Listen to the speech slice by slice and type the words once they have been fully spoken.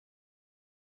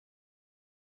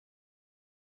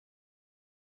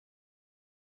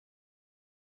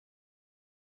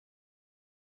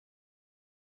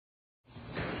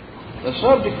The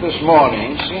subject this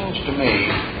morning seems to me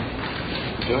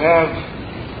to have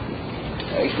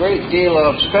a great deal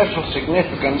of special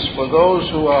significance for those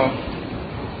who are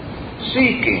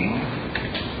seeking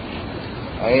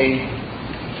a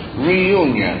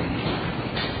reunion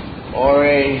or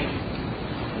a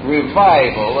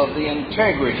revival of the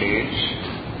integrities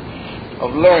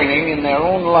of learning in their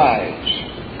own lives.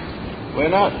 We're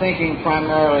not thinking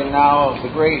primarily now of the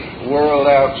great world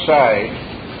outside,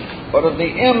 but of the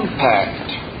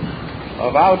impact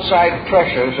of outside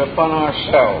pressures upon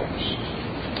ourselves.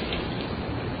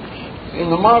 In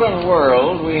the modern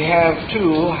world, we have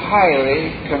two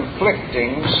highly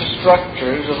conflicting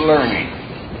structures of learning.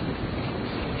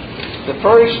 The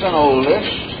first and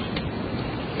oldest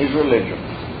is religion.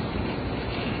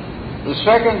 The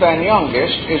second and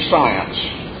youngest is science.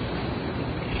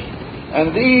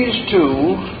 And these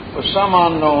two, for some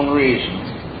unknown reason,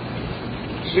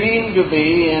 seem to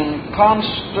be in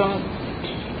constant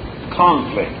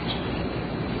conflict.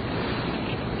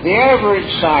 The average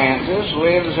scientist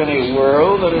lives in a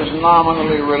world that is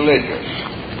nominally religious.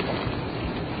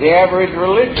 The average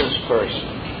religious person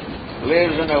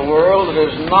lives in a world that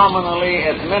is nominally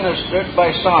administered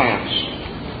by science.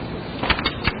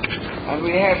 And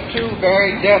we have two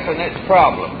very definite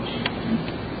problems.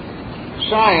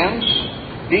 Science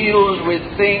deals with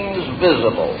things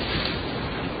visible.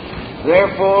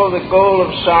 Therefore, the goal of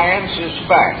science is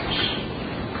facts.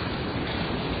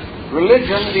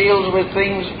 Religion deals with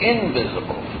things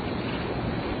invisible,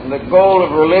 and the goal of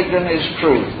religion is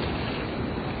truth.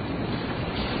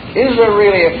 Is there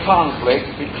really a conflict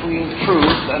between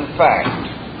truth and fact?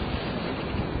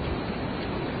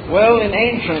 Well, in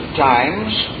ancient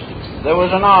times, there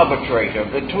was an arbitrator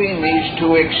between these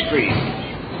two extremes,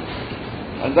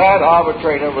 and that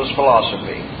arbitrator was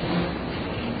philosophy.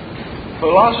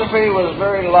 Philosophy was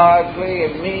very largely a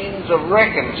means of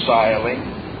reconciling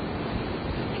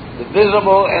the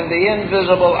visible and the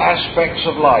invisible aspects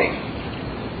of life.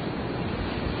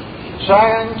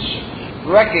 Science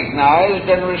recognized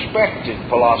and respected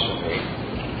philosophy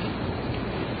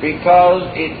because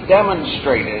it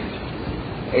demonstrated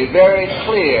a very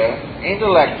clear,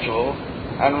 intellectual,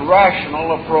 and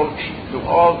rational approach to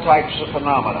all types of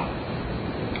phenomena.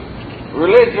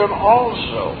 Religion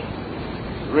also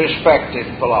respected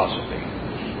philosophy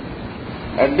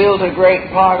and built a great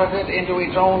part of it into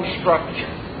its own structure.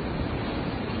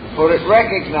 For it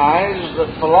recognized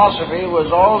that philosophy was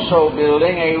also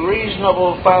building a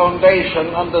reasonable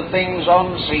foundation under things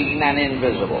unseen and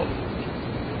invisible.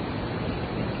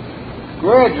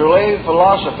 Gradually,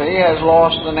 philosophy has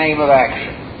lost the name of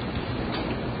action.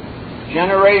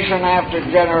 Generation after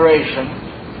generation,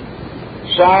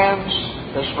 science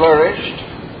has flourished,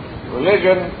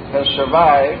 religion has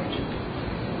survived,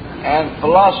 and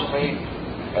philosophy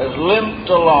has limped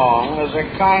along as a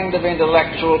kind of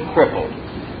intellectual cripple.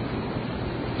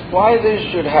 Why this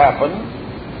should happen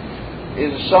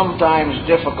is sometimes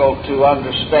difficult to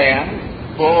understand,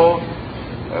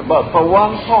 but for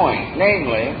one point,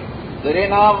 namely, that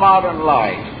in our modern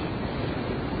life,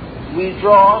 we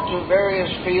draw to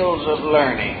various fields of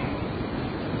learning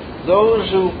those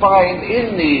who find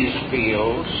in these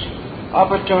fields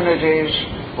opportunities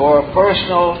for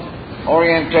personal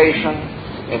orientation,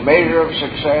 a measure of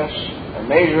success, a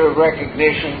measure of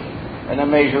recognition, and a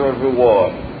measure of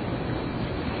reward.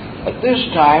 At this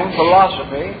time,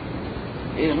 philosophy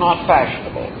is not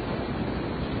fashionable.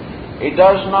 It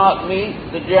does not meet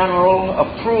the general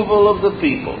approval of the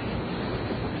people.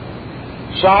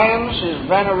 Science is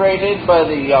venerated by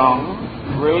the young,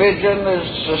 religion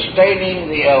is sustaining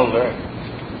the elder,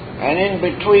 and in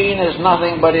between is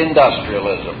nothing but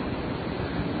industrialism.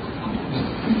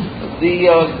 The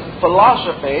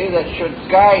philosophy that should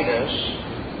guide us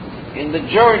in the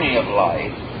journey of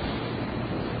life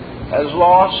has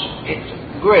lost its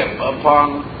grip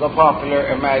upon the popular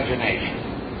imagination.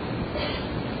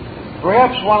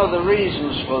 Perhaps one of the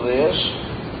reasons for this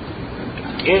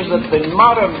is that the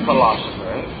modern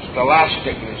philosopher,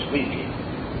 scholastically speaking,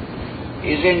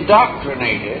 is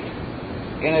indoctrinated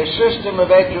in a system of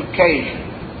education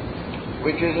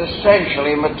which is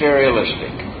essentially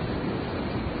materialistic.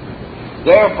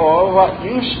 Therefore, what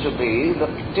used to be the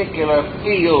particular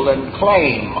field and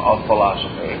claim of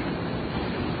philosophy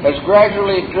has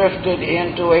gradually drifted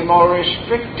into a more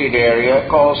restricted area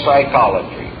called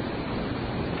psychology.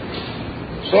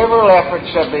 Several efforts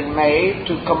have been made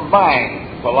to combine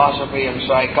philosophy and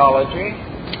psychology,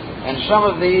 and some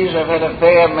of these have had a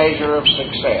fair measure of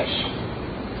success.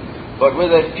 But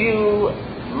with a few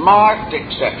marked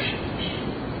exceptions,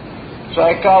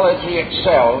 psychology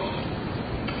itself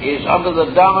is under the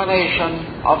domination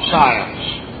of science.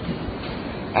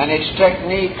 and its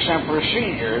techniques and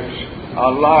procedures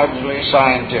are largely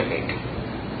scientific.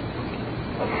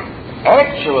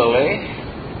 Actually,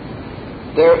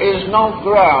 there is no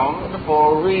ground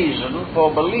or reason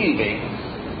for believing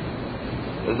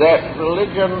that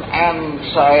religion and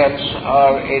science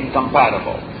are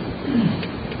incompatible.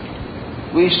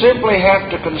 We simply have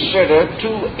to consider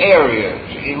two areas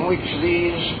in which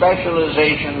these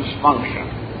specializations function.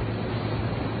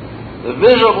 The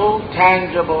visible,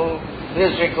 tangible,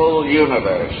 physical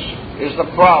universe is the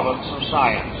province of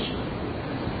science.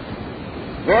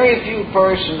 Very few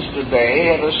persons today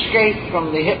have escaped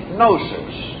from the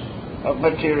hypnosis of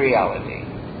materiality.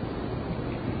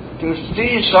 To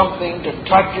see something, to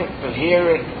touch it, to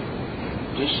hear it,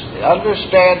 to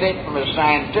understand it from a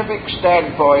scientific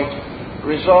standpoint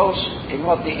results in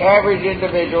what the average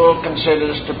individual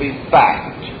considers to be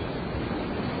fact.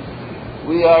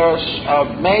 We are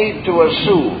made to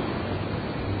assume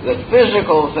that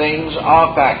physical things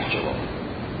are factual.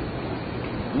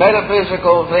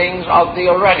 Metaphysical things are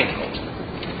theoretical.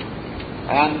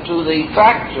 And to the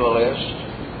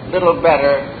factualist, little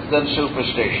better than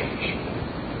superstitions.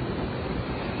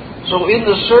 So in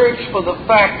the search for the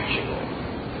factual,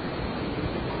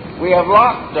 we have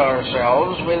locked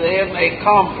ourselves within a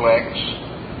complex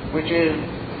which is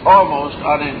almost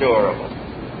unendurable.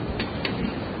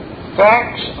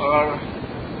 Facts are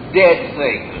dead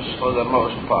things for the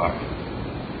most part.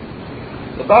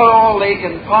 About all they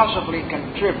can possibly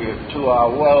contribute to our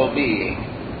well-being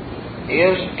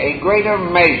is a greater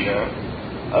measure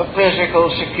of physical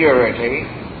security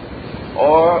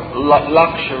or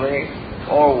luxury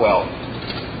or wealth.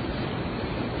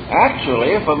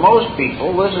 Actually, for most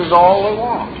people, this is all they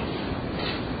want.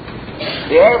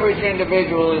 The average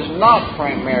individual is not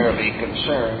primarily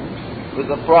concerned with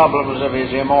the problems of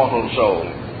his immortal soul.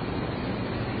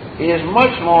 He is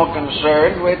much more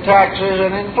concerned with taxes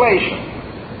and inflation.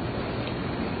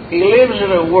 He lives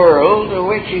in a world to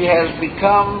which he has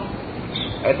become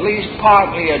at least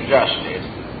partly adjusted.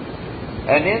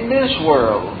 And in this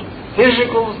world,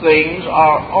 physical things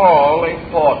are all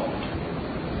important.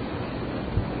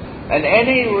 And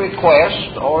any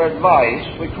request or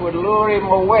advice which would lure him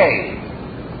away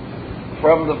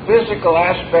from the physical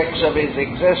aspects of his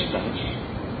existence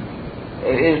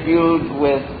is viewed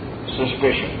with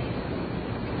suspicion.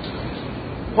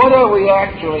 What are we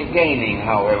actually gaining,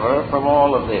 however, from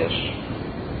all of this?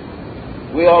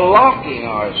 We are locking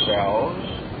ourselves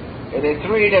in a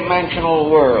three-dimensional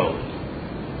world.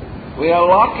 We are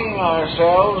locking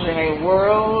ourselves in a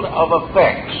world of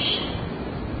effects.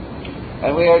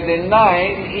 And we are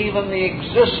denying even the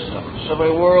existence of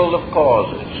a world of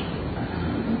causes.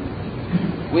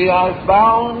 We are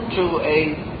bound to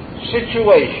a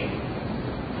situation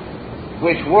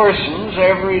which worsens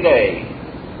every day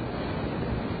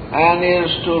and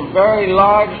is to a very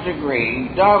large degree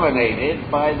dominated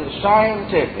by the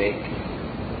scientific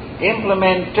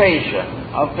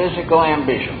implementation of physical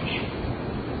ambitions.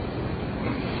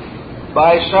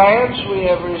 By science we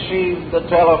have received the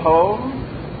telephone,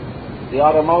 the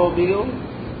automobile,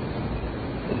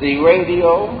 the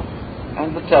radio,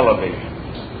 and the television.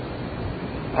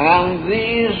 And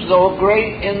these, though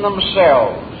great in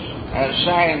themselves as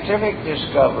scientific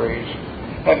discoveries,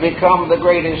 have become the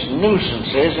greatest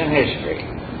nuisances in history.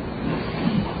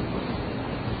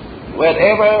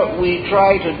 Whatever we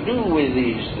try to do with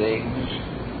these things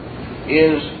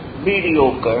is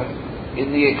mediocre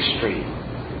in the extreme.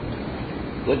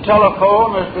 The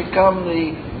telephone has become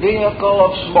the vehicle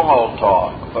of small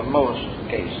talk for most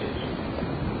cases.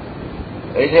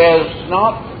 It has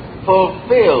not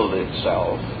fulfilled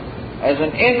itself as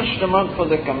an instrument for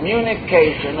the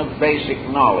communication of basic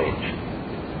knowledge.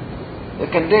 The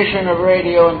condition of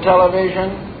radio and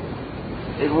television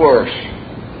is worse.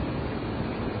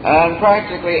 And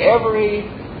practically every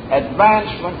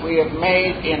advancement we have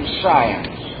made in science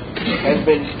has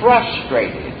been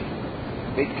frustrated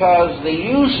because the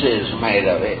uses made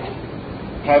of it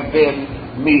have been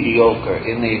mediocre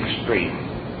in the extreme.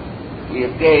 We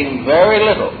have gained very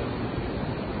little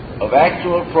of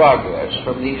actual progress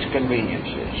from these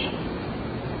conveniences.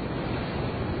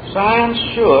 Science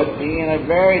should be in a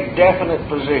very definite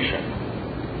position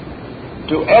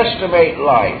to estimate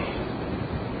life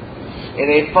in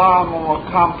a far more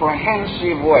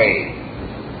comprehensive way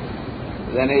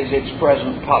than is its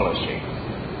present policy.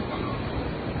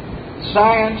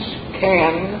 Science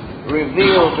can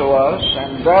reveal to us,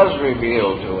 and does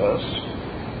reveal to us,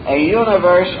 a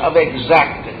universe of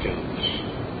exactitudes,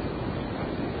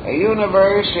 a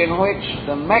universe in which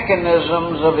the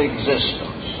mechanisms of existence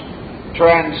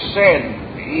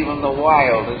transcend even the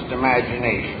wildest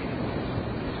imagination.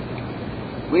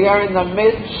 We are in the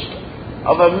midst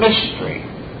of a mystery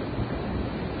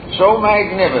so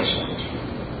magnificent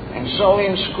and so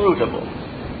inscrutable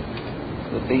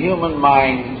that the human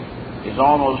mind is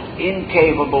almost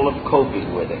incapable of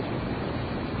coping with it.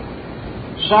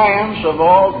 Science, of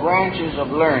all branches of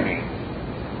learning,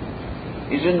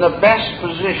 is in the best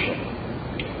position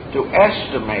to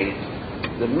estimate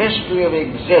the mystery of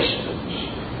existence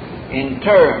in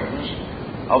terms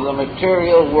of the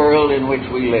material world in which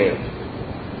we live.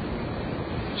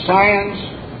 Science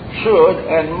should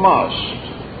and must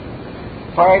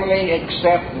finally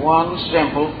accept one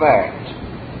simple fact,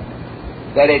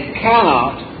 that it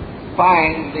cannot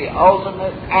find the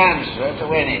ultimate answer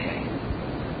to anything.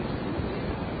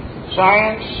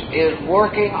 Science is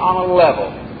working on a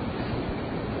level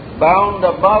bound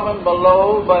above and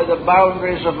below by the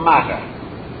boundaries of matter.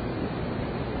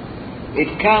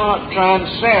 It cannot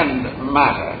transcend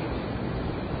matter,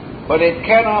 but it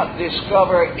cannot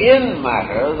discover in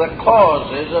matter the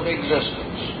causes of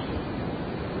existence.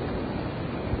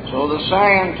 So the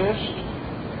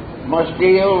scientist must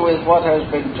deal with what has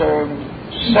been termed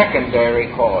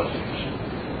secondary causes.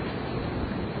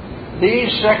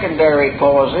 These secondary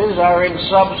causes are in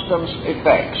substance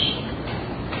effects.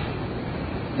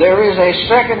 There is a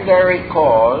secondary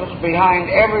cause behind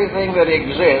everything that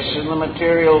exists in the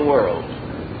material world.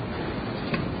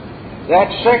 That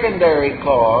secondary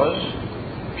cause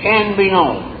can be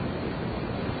known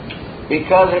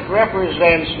because it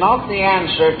represents not the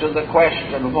answer to the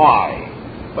question why,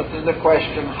 but to the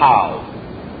question how.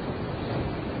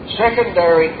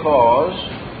 Secondary cause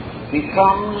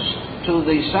becomes to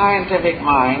the scientific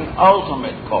mind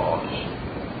ultimate cause,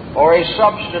 or a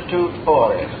substitute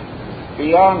for it,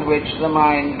 beyond which the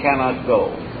mind cannot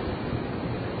go.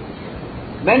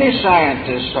 Many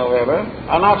scientists, however,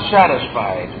 are not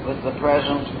satisfied with the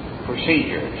present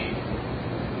procedures.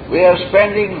 We are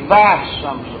spending vast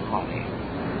sums of money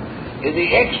in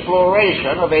the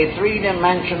exploration of a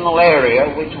three-dimensional area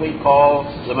which we call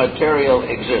the material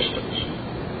existence.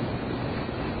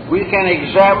 We can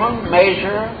examine,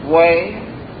 measure, weigh,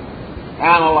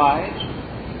 analyze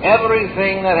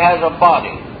everything that has a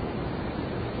body.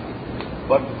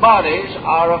 But bodies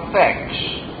are effects,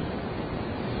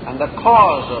 and the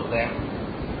cause of them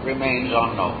remains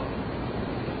unknown.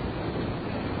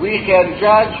 We can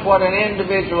judge what an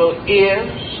individual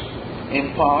is,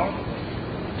 in part,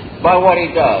 by what he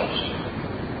does.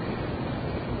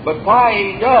 But why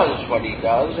he does what he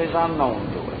does is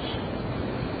unknown to us.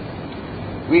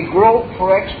 We grope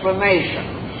for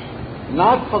explanations,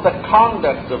 not for the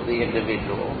conduct of the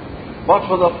individual, but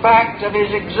for the fact of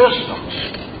his existence.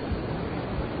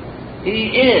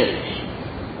 He is,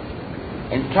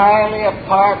 entirely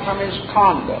apart from his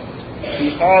conduct. He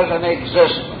has an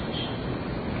existence.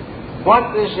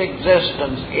 What this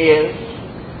existence is,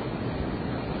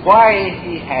 why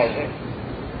he has it,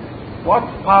 what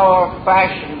power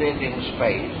fashioned it in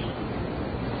space,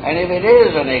 and if it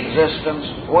is an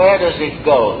existence, where does it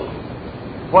go?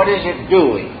 What is it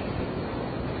doing?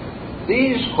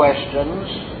 These questions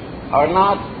are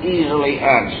not easily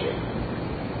answered.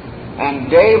 And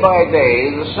day by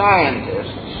day, the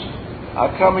scientists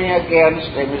are coming against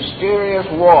a mysterious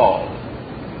wall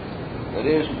that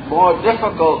is more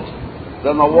difficult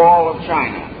than the wall of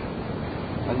China.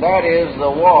 And that is the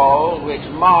wall which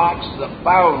marks the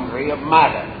boundary of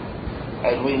matter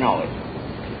as we know it.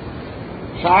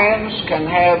 Science can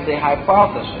have the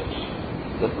hypothesis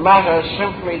that matter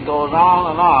simply goes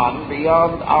on and on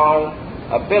beyond our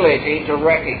ability to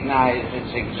recognize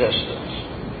its existence,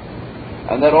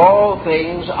 and that all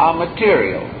things are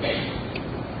material.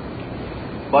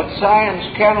 But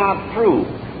science cannot prove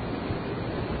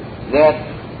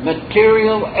that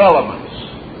material elements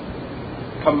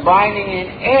combining in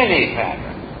any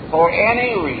pattern for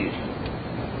any reason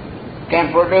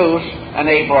can produce an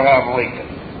Abraham Lincoln.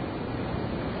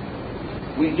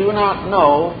 We do not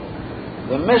know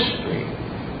the mystery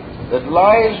that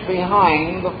lies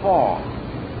behind the form.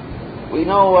 We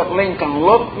know what Lincoln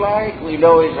looked like, we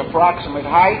know his approximate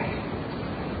height,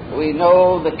 we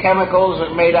know the chemicals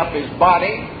that made up his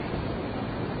body,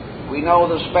 we know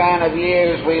the span of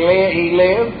years he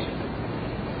lived,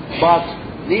 but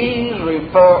these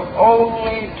refer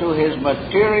only to his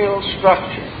material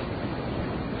structure.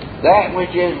 That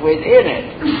which is within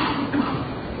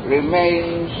it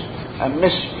remains a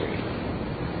mystery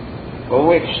for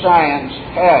which science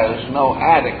has no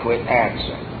adequate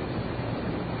answer.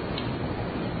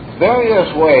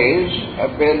 Various ways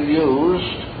have been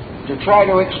used to try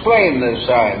to explain this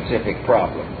scientific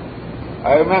problem.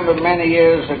 I remember many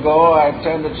years ago I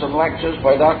attended some lectures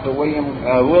by Dr.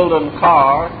 Wilden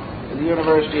Carr at the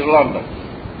University of London.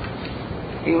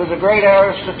 He was a great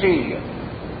Aristotelian.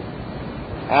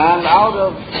 And out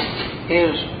of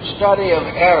his study of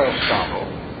Aristotle,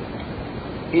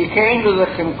 he came to the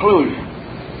conclusion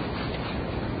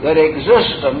that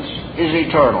existence is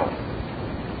eternal,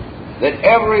 that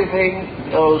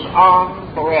everything goes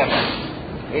on forever.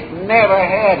 It never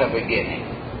had a beginning.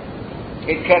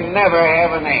 It can never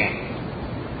have an end.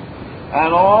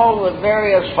 And all the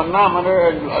various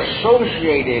phenomena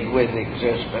associated with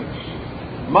existence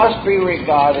must be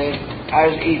regarded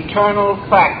as eternal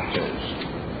factors.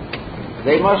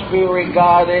 They must be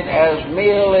regarded as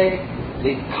merely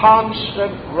the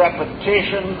constant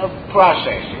repetition of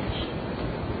processes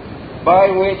by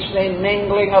which the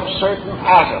mingling of certain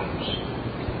atoms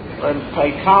and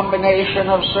a combination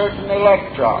of certain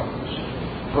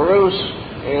electrons produce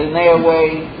in their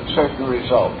way certain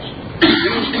results.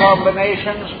 These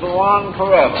combinations go on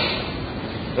forever.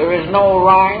 There is no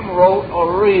rhyme, rote,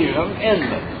 or reason in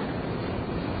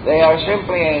them. They are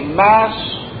simply a mass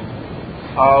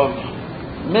of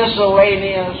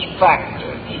miscellaneous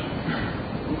factors,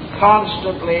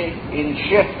 constantly in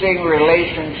shifting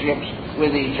relationships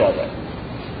with each other.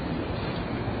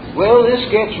 Well, this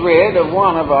gets rid of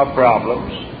one of our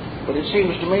problems, but it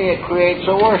seems to me it creates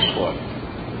a worse one.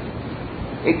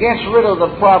 It gets rid of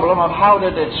the problem of how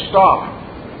did it start,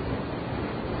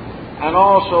 and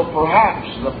also perhaps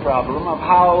the problem of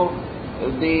how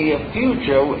the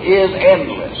future is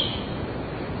endless.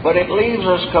 But it leaves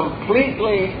us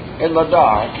completely in the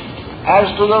dark as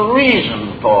to the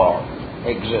reason for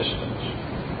existence.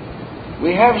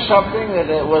 We have something that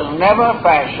was never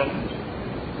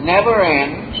fashioned, never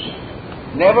ends,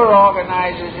 never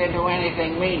organizes into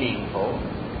anything meaningful,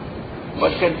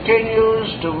 but continues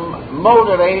to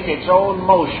motivate its own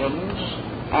motions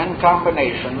and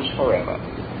combinations forever.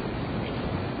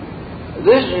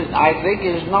 This, I think,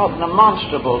 is not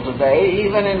demonstrable today,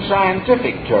 even in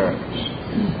scientific terms.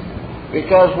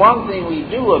 Because one thing we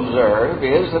do observe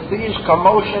is that these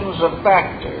commotions of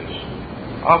factors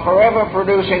are forever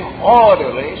producing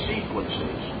orderly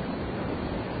sequences,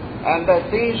 and that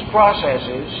these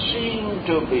processes seem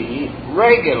to be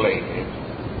regulated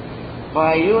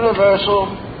by universal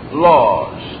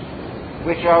laws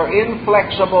which are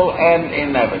inflexible and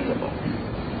inevitable.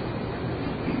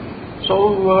 So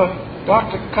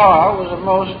Dr. Carr was a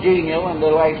most genial and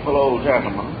delightful old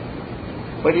gentleman,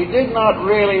 but he did not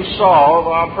really solve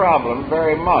our problem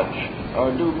very much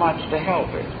or do much to help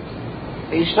it.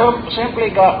 He simply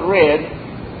got rid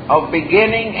of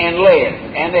beginning and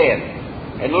end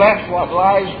and left what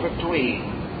lies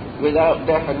between without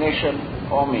definition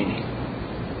or meaning.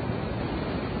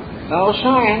 Now,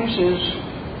 science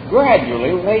is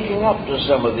gradually waking up to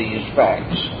some of these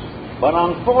facts, but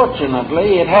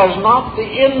unfortunately it has not the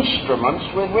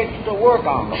instruments with which to work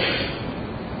on them.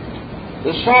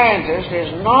 The scientist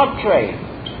is not trained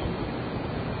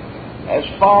as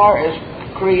far as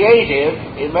creative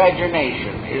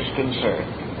imagination is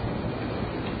concerned.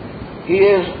 He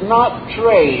is not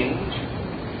trained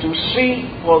to seek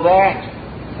for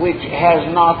that which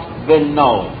has not been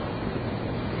known.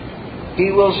 He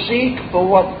will seek for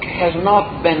what has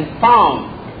not been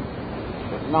found,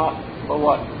 but not for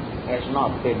what has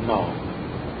not been known.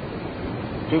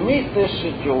 To meet this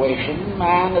situation,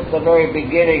 man, at the very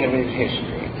beginning of his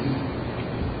history,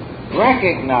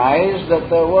 recognized that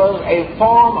there was a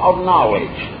form of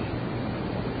knowledge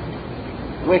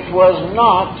which was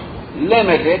not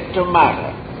limited to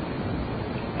matter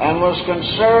and was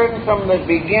concerned from the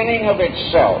beginning of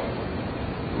itself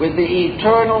with the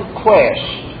eternal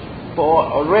quest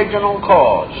for original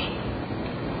cause,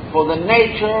 for the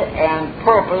nature and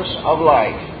purpose of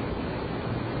life.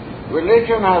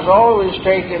 Religion has always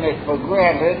taken it for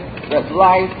granted that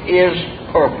life is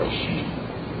purposed,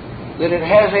 that it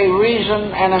has a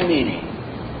reason and a meaning,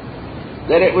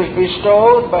 that it was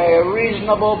bestowed by a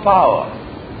reasonable power,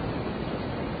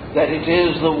 that it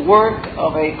is the work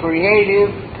of a creative,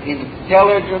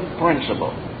 intelligent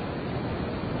principle.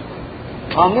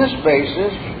 On this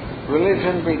basis,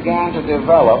 religion began to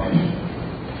develop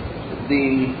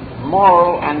the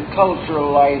moral and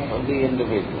cultural life of the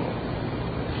individual.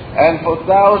 And for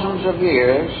thousands of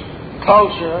years,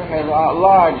 culture has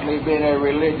largely been a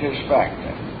religious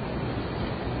factor.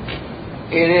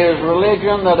 It is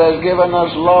religion that has given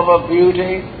us love of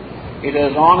beauty. It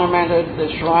has ornamented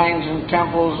the shrines and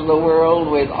temples of the world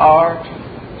with art,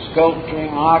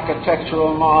 sculpturing,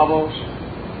 architectural marvels.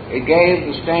 It gave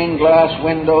the stained glass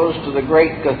windows to the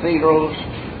great cathedrals,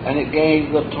 and it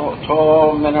gave the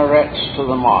tall minarets to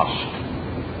the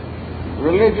mosque.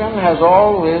 Religion has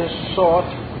always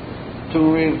sought to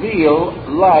reveal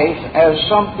life as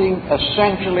something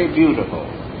essentially beautiful,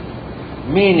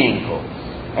 meaningful,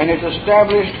 and it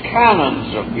established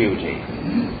canons of beauty,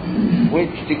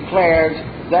 which declared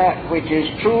that which is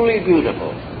truly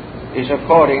beautiful is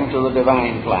according to the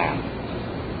divine plan.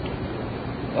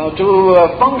 Now,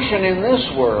 to function in this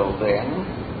world, then,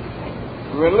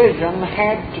 religion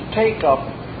had to take up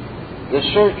the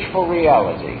search for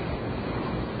reality.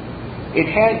 It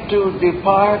had to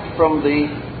depart from the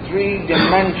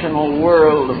three-dimensional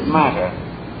world of matter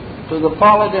to the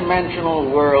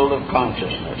polydimensional world of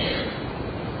consciousness.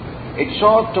 It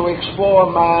sought to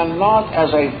explore man not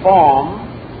as a form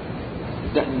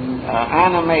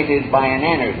animated by an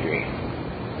energy,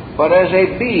 but as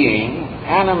a being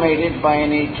animated by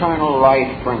an eternal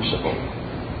life principle.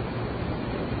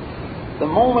 The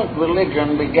moment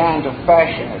religion began to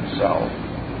fashion itself,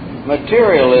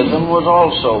 materialism was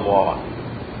also born,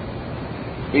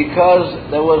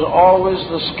 because there was always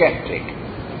the skeptic,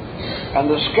 and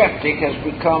the skeptic has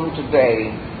become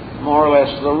today more or less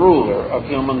the ruler of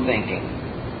human thinking.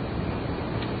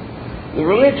 The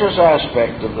religious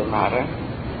aspect of the matter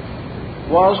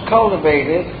was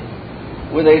cultivated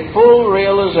with a full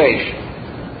realization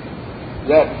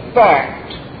that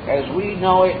fact, as we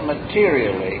know it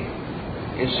materially,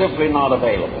 is simply not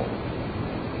available.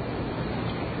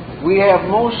 We have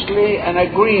mostly an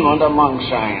agreement among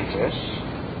scientists.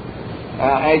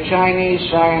 A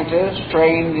Chinese scientist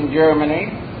trained in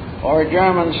Germany or a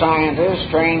German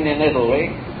scientist trained in Italy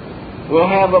will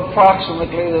have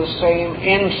approximately the same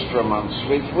instruments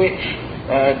with which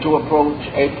to approach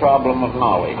a problem of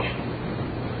knowledge.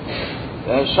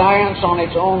 Science on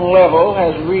its own level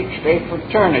has reached a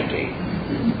fraternity,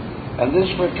 and this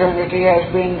fraternity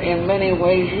has been in many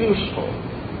ways useful,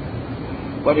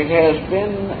 but it has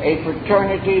been a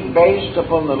fraternity based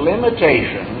upon the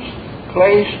limitations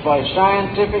placed by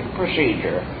scientific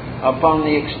procedure upon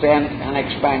the extent and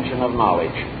expansion of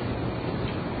knowledge.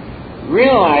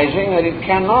 Realizing that it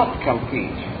cannot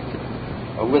compete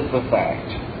with the fact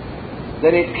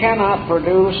that it cannot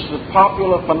produce the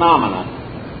popular phenomenon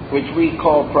which we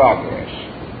call progress,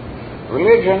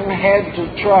 religion had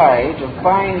to try to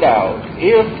find out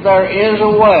if there is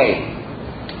a way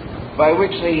by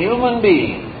which the human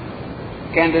being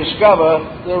can discover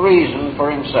the reason for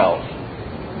himself.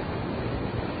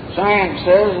 Science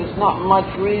says there's not much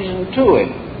reason to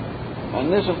it,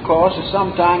 and this, of course, is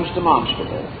sometimes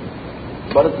demonstrable.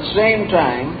 But at the same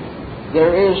time,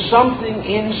 there is something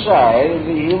inside of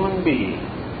the human being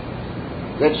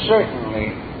that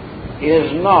certainly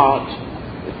is not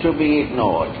to be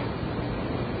ignored.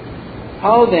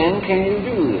 How then can you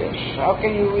do this? How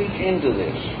can you reach into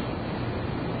this?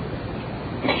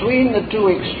 Between the two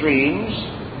extremes,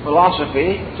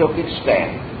 philosophy took its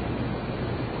stand.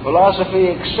 Philosophy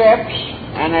accepts,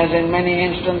 and as in many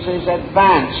instances,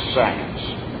 advanced science.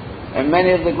 And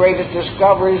many of the greatest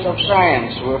discoveries of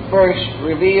science were first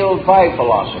revealed by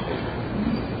philosophy.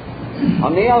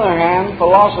 On the other hand,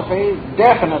 philosophy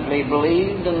definitely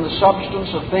believed in the substance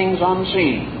of things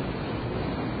unseen.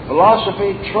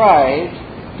 Philosophy tried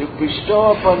to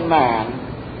bestow upon man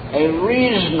a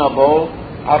reasonable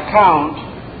account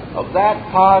of that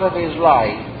part of his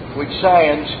life which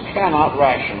science cannot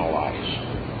rationalize.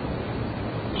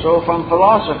 So from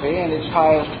philosophy in its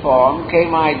highest form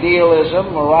came idealism,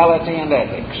 morality, and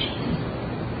ethics.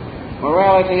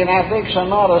 Morality and ethics are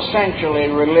not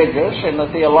essentially religious in the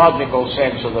theological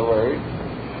sense of the word.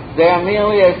 They are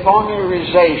merely a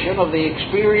formularization of the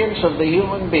experience of the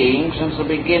human being since the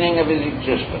beginning of his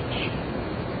existence.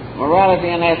 Morality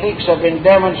and ethics have been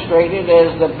demonstrated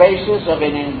as the basis of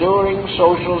an enduring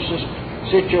social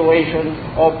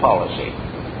situation or policy.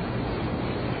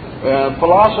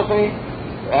 Philosophy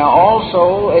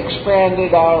also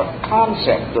expanded our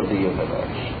concept of the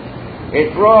universe.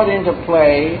 It brought into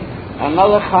play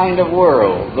another kind of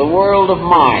world, the world of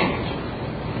mind,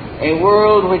 a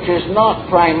world which is not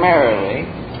primarily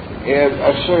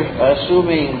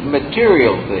assuming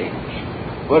material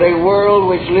things, but a world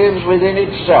which lives within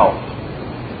itself,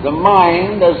 the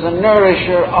mind as the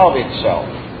nourisher of itself,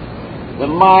 the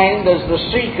mind as the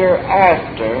seeker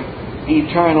after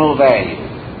eternal value.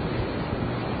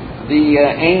 The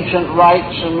ancient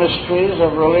rites and mysteries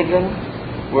of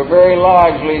religion were very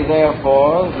largely,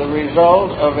 therefore, the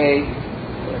result of a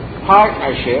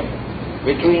partnership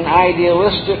between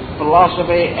idealistic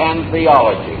philosophy and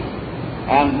theology,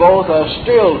 and both are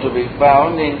still to be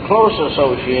found in close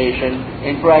association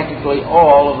in practically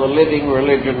all of the living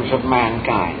religions of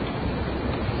mankind.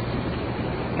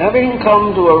 Having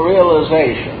come to a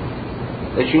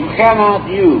realization that you cannot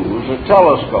use a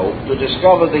telescope to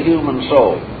discover the human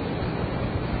soul,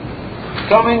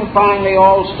 coming finally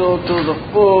also to the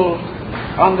full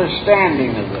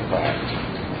understanding of the fact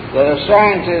that a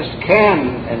scientist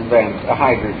can invent a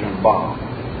hydrogen bomb,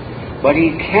 but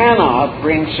he cannot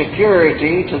bring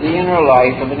security to the inner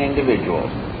life of an individual.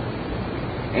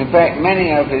 In fact,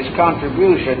 many of his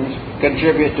contributions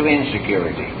contribute to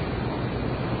insecurity.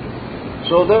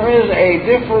 So there is a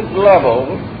different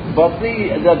level, but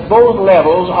that both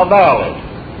levels are valid.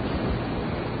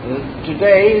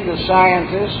 Today, the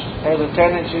scientist has a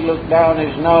tendency to look down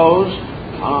his nose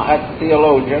at the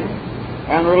theologian,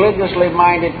 and religiously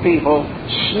minded people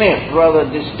sniff rather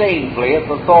disdainfully at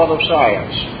the thought of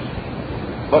science.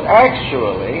 But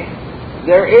actually,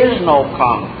 there is no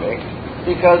conflict,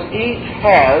 because each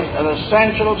has an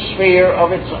essential sphere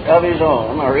of his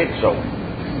own, or its own.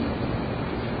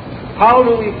 How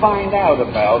do we find out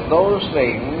about those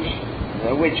things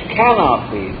which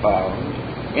cannot be found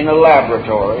in a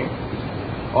laboratory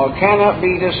or cannot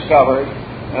be discovered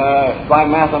by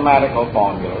mathematical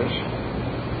formulas,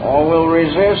 or will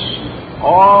resist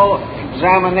all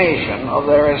examination of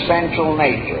their essential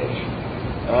natures,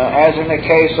 as in the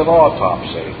case of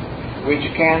autopsy, which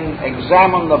can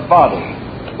examine the body,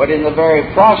 but in the very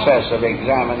process of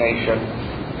examination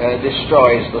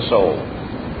destroys the soul.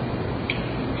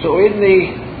 So in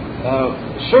the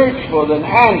search for an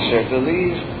answer to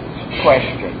these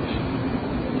questions,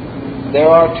 there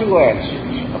are two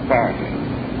answers, apparently.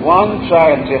 One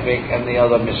scientific and the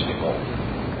other mystical.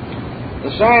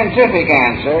 The scientific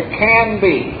answer can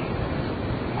be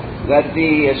that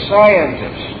the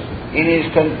scientist, in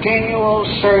his continual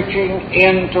searching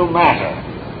into matter,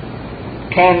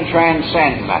 can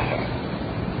transcend matter.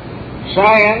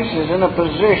 Science is in a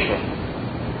position,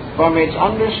 from its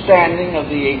understanding of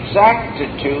the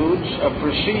exactitudes of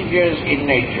procedures in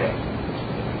nature,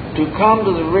 to come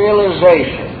to the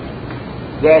realization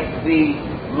that the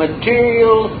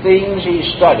material things he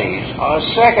studies are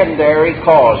secondary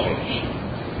causes,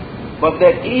 but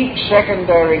that each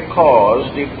secondary cause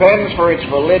depends for its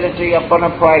validity upon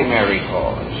a primary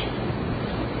cause.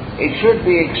 It should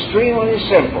be extremely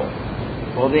simple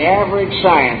for the average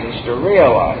scientist to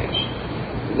realize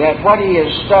that what he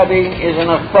is studying is an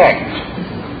effect,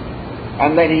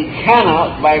 and that he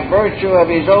cannot, by virtue of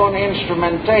his own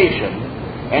instrumentation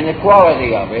and the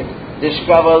quality of it,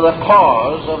 discover the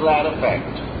cause of that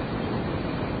effect.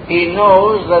 He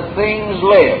knows that things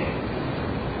live.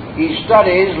 He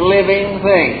studies living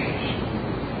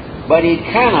things, but he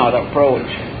cannot approach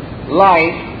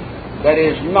life that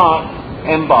is not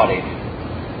embodied.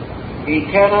 He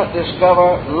cannot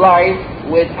discover life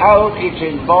without its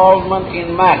involvement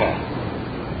in matter.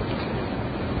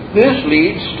 This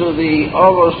leads to the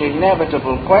almost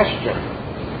inevitable question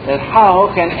that how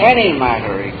can any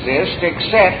matter exist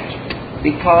except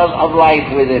because of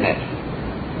life within it?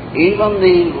 Even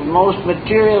the most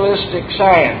materialistic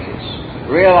scientist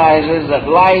realizes that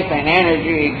life and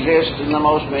energy exist in the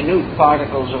most minute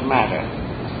particles of matter.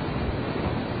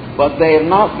 But they have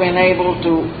not been able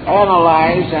to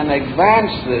analyze and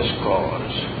advance this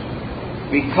cause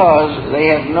because they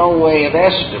have no way of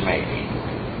estimating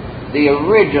the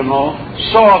original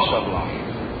source of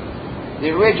life,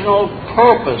 the original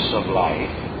purpose of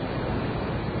life,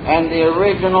 and the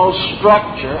original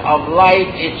structure of life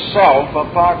itself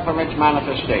apart from its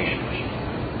manifestations.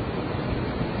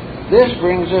 This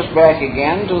brings us back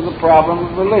again to the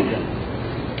problem of religion.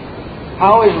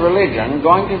 How is religion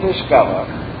going to discover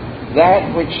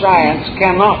that which science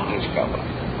cannot discover?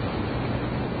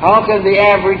 How can the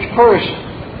average person,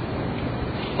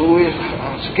 who is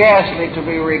scarcely to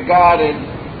be regarded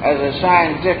as a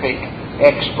scientific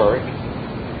expert,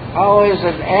 how is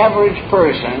an average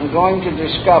person going to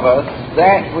discover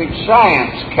that which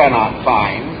science cannot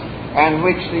find and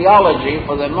which theology,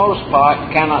 for the most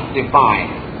part, cannot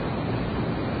define?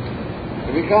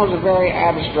 It becomes a very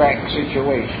abstract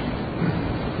situation.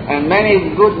 And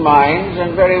many good minds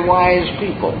and very wise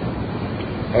people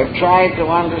have tried to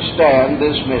understand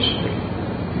this mystery.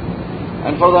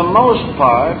 And for the most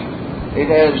part, it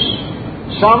has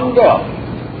summed up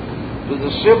to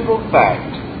the simple fact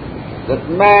that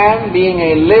man, being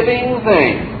a living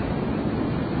thing,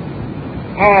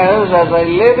 has as a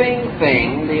living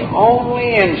thing the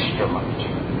only instrument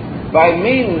by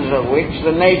means of which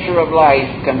the nature of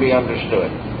life can be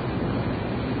understood.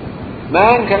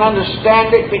 Man can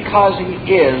understand it because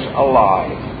he is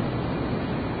alive.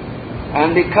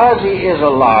 And because he is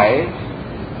alive,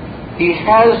 he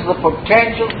has the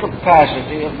potential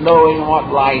capacity of knowing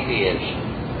what life is.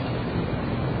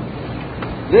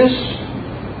 This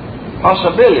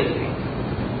possibility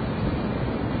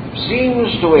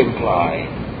seems to imply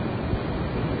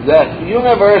that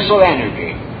universal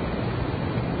energy,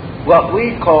 what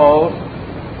we call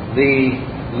the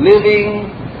living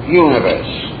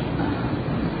universe,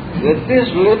 that this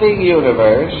living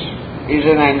universe is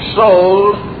an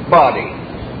ensouled body,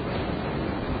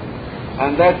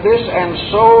 and that this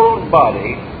ensouled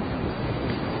body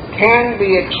can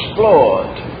be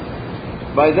explored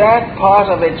by that part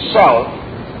of itself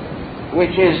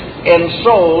which is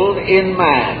ensouled in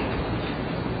man.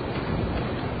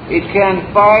 It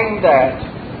can find that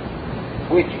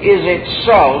which is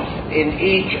itself in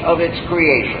each of its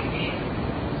creations.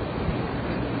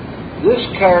 This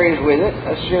carries with it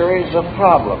a series of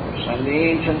problems, and the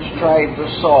ancients tried to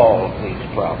solve these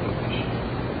problems.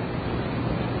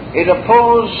 It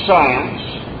opposed science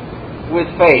with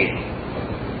faith.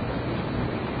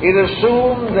 It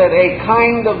assumed that a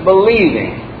kind of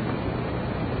believing,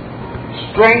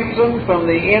 strengthened from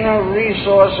the inner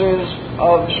resources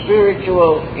of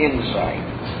spiritual insight,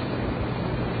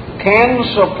 can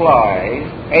supply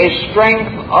a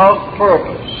strength of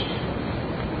purpose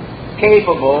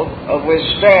capable of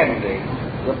withstanding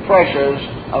the pressures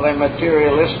of a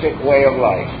materialistic way of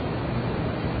life.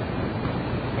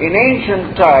 In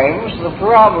ancient times, the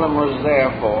problem was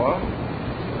therefore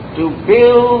to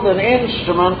build an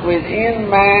instrument within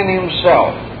man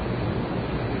himself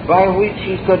by which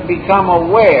he could become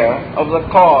aware of the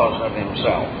cause of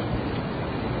himself.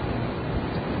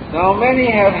 Now, many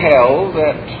have held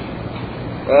that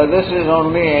this is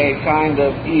only a kind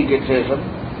of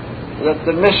egotism, that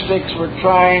the mystics were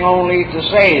trying only to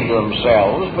save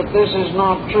themselves, but this is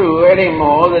not true any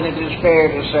more than it is fair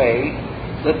to say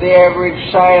that the average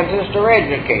scientist or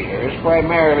educator is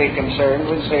primarily concerned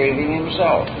with saving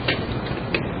himself.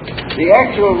 The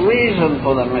actual reason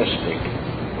for the mystic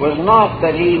was not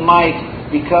that he might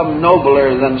become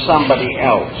nobler than somebody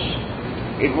else.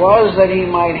 It was that he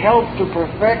might help to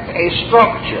perfect a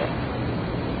structure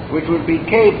which would be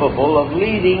capable of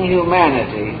leading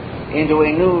humanity into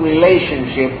a new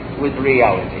relationship with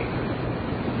reality.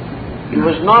 He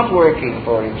was not working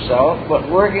for himself,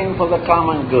 but working for the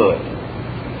common good.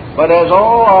 But as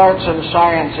all arts and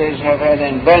sciences have had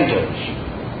inventors,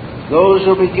 those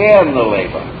who began the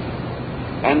labor,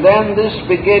 and then this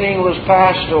beginning was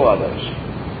passed to others,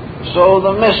 so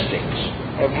the mystics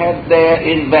have had their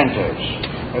inventors,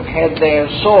 have had their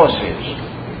sources,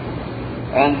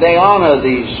 and they honor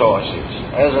these sources,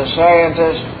 as a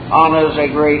scientist honors a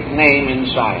great name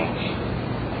in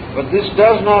science. But this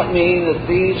does not mean that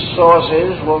these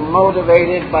sources were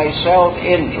motivated by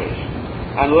self-interest,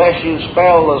 unless you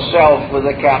spell the self with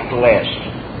a capital S.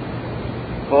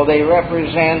 For they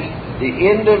represent the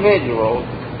individual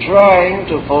trying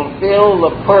to fulfill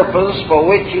the purpose for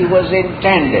which he was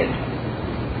intended,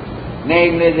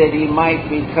 namely that he might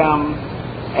become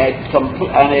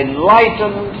an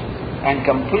enlightened and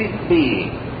complete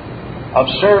being of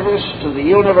service to the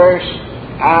universe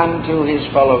and to his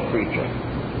fellow creature.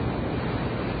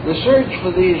 The search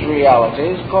for these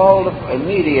realities called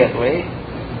immediately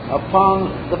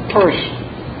upon the person.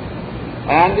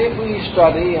 And if we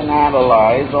study and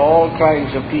analyze all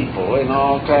kinds of people in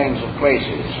all kinds of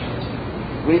places,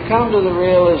 we come to the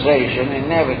realization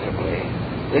inevitably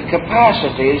that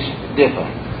capacities differ,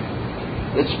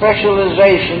 that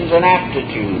specializations and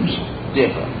aptitudes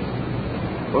differ.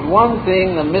 But one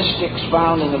thing the mystics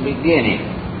found in the beginning,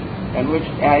 and which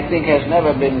I think has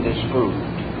never been disproved,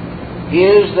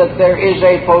 is that there is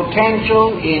a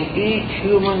potential in each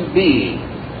human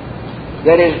being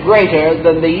that is greater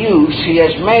than the use he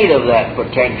has made of that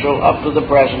potential up to the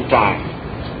present time.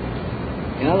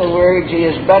 In other words, he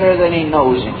is better than he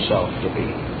knows himself to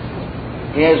be.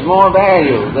 He has more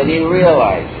value than he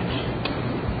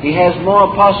realizes. He has more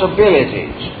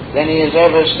possibilities than he has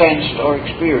ever sensed or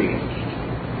experienced.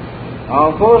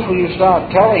 Now, of course, when you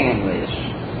start telling him this,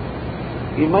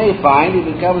 you may find he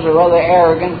becomes a rather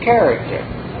arrogant character.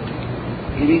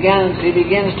 He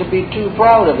begins to be too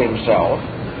proud of himself,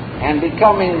 and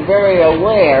becoming very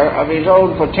aware of his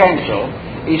own potential,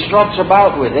 he struts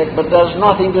about with it but does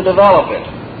nothing to develop it.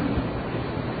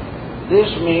 This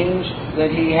means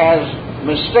that he has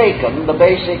mistaken the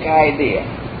basic idea.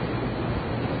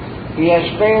 He has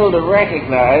failed to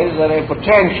recognize that a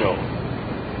potential,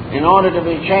 in order to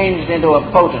be changed into a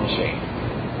potency,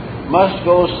 must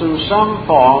go through some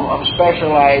form of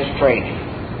specialized training.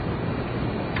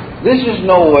 This is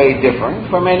no way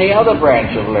different from any other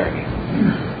branch of learning.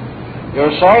 Your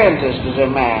scientist is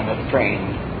a man of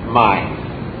trained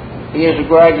mind. He is a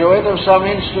graduate of some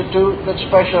institute that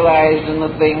specialized in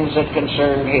the things that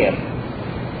concerned him.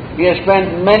 He has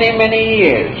spent many, many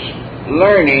years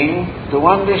learning to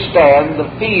understand the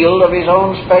field of his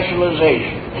own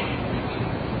specialization.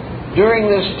 During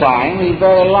this time, he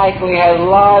very likely has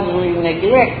largely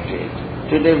neglected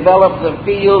to develop the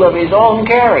field of his own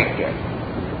character.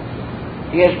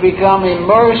 he has become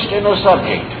immersed in a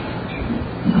subject,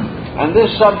 and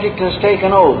this subject has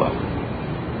taken over.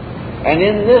 And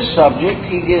in this subject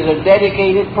he is a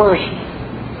dedicated person,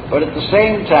 but at the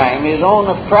same time his own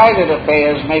private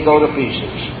affairs may go to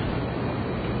pieces.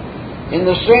 In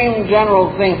the same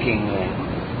general thinking,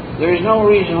 then, there is no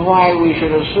reason why we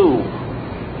should assume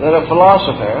that a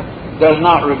philosopher does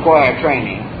not require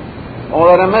training, or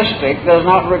that a mystic does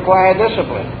not require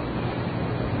discipline.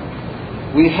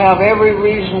 We have every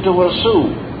reason to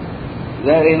assume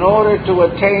that in order to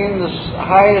attain the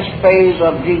highest phase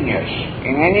of genius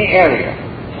in any area,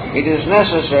 it is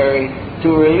necessary to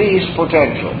release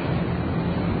potential.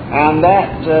 And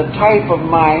that type of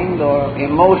mind or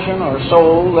emotion or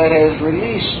soul that has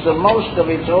released the most of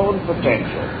its own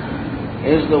potential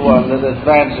is the one that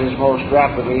advances most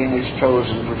rapidly in its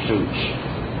chosen pursuits.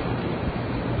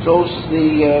 So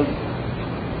the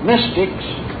mystics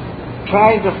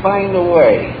tried to find a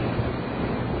way.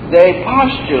 They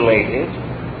postulated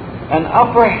an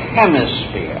upper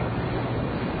hemisphere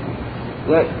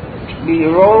that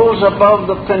rose above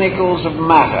the pinnacles of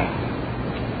matter,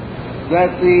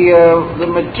 that the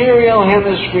material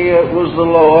hemisphere was the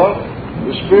lower,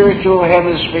 the spiritual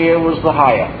hemisphere was the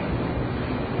higher,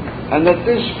 and that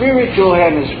this spiritual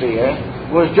hemisphere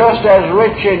was just as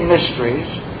rich in mysteries,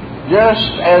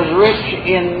 just as rich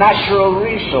in natural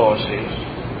resources,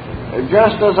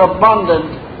 just as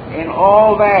abundant in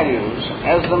all values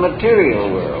as the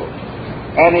material world,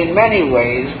 and in many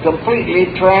ways completely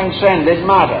transcended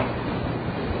matter,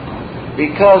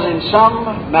 because in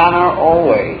some manner or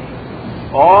way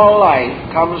all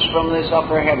life comes from this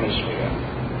upper hemisphere.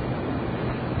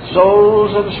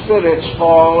 Souls and spirits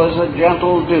fall as a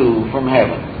gentle dew from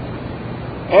heaven.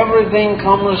 Everything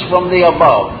comes from the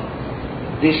above,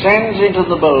 descends into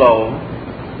the below,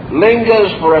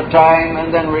 lingers for a time,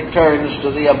 and then returns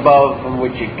to the above from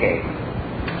which it came.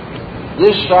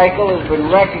 This cycle has been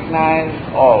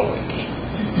recognized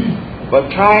always,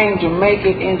 but trying to make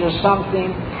it into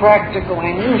something practical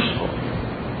and useful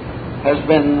has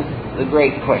been the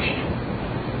great question.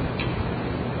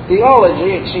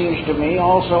 Theology, it seems to me,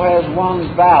 also has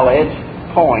one valid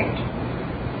point,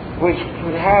 which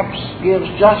perhaps gives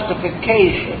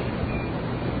justification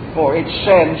for its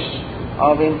sense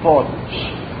of importance.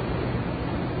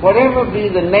 Whatever be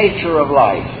the nature of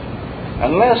life,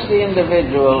 unless the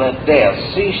individual at death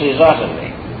ceases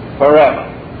utterly, forever,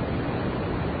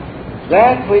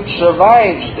 that which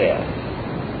survives death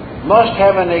must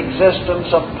have an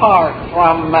existence apart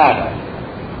from matter.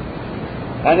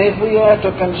 And if we are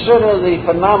to consider the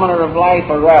phenomena of life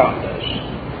around us,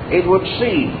 it would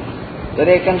seem that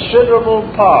a considerable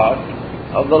part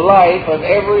of the life of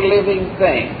every living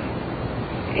thing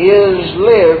is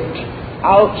lived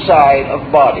outside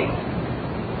of body.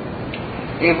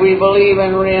 If we believe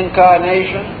in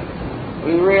reincarnation,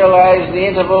 we realize the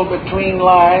interval between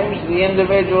lives, the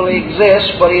individual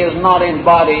exists, but he is not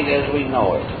embodied as we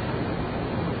know it.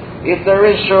 If there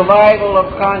is survival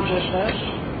of consciousness,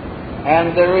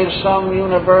 and there is some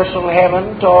universal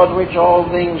heaven toward which all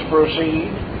things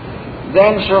proceed,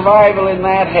 then survival in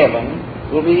that heaven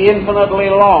will be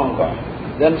infinitely longer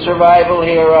than survival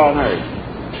here on earth.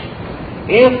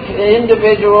 If the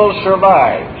individual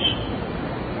survives,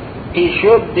 he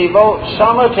should devote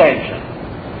some attention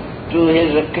to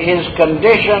his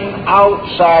condition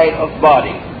outside of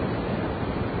body.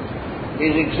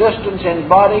 His existence in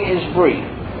body is brief,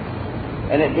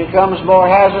 and it becomes more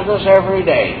hazardous every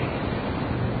day.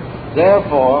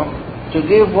 Therefore, to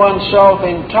give oneself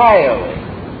entirely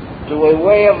to a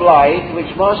way of life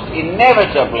which must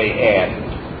inevitably end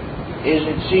is,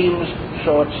 it seems,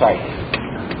 short-sighted.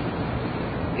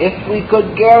 If we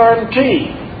could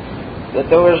guarantee that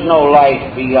there was no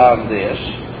life beyond this,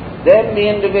 then the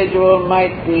individual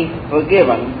might be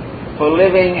forgiven for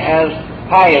living as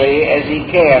highly as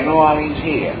he can while he's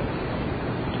here.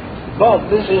 But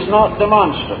this is not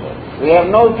demonstrable. We have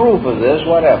no proof of this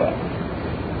whatever.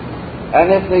 And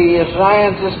if the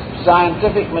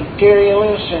scientific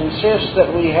materialist insists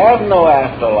that we have no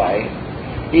afterlife,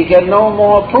 he can no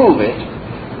more prove it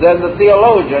than the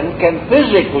theologian can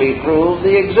physically prove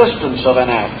the existence of an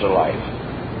afterlife.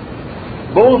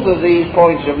 Both of these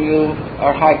points of view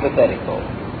are hypothetical.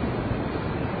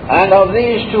 And of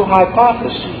these two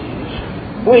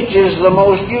hypotheses, which is the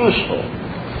most useful?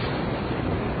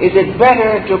 Is it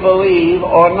better to believe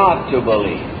or not to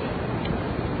believe?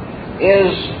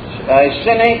 Is a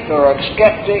cynic or a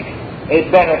skeptic a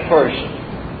better person?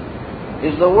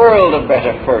 Is the world a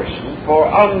better person for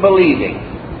unbelieving?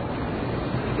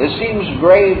 There seems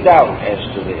grave doubt as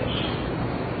to this.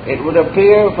 It would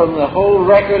appear from the whole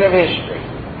record of history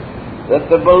that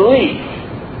the belief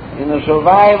in the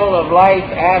survival of life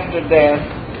after death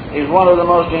is one of the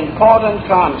most important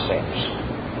concepts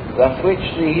of which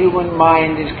the human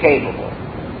mind is capable,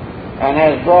 and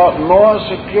has brought more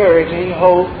security,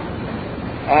 hope,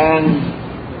 and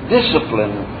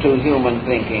discipline to human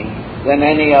thinking than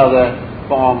any other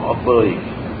form of belief.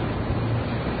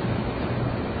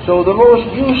 So the most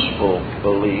useful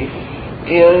belief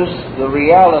is the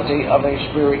reality of a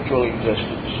spiritual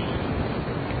existence.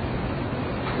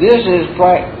 This is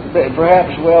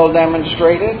perhaps well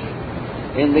demonstrated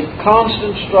in the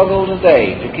constant struggle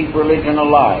today to keep religion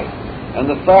alive, and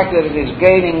the fact that it is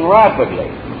gaining rapidly,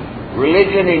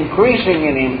 religion increasing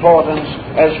in importance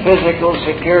as physical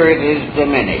securities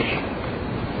diminish.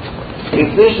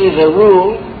 If this is a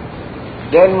rule,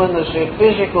 then when the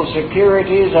physical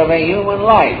securities of a human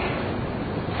life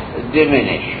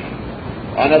diminish,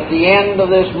 and at the end of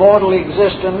this mortal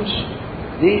existence,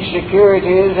 these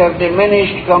securities have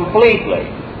diminished completely,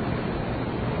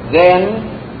 then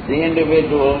the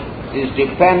individual is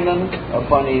dependent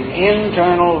upon his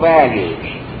internal values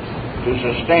to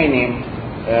sustain him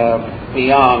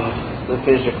beyond the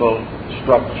physical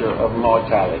structure of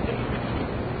mortality.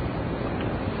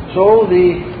 So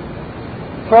the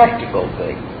practical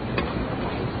thing,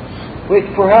 which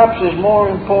perhaps is more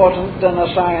important than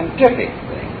a scientific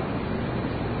thing,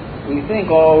 we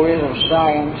think always of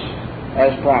science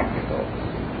as practical,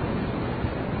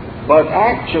 but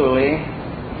actually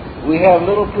we have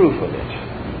little proof of it,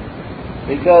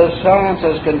 because science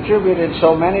has contributed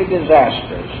so many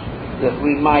disasters that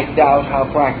we might doubt how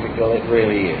practical it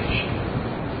really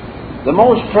is. The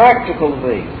most practical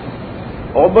thing,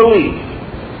 or belief,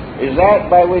 is that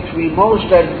by which we most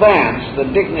advance the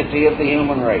dignity of the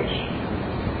human race,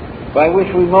 by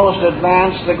which we most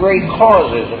advance the great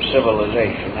causes of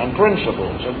civilization and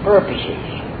principles and purposes: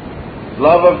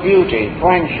 love of beauty,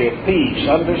 friendship, peace,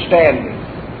 understanding.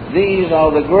 These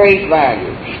are the great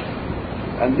values,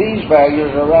 and these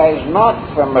values arise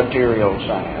not from material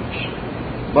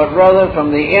science, but rather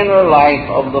from the inner life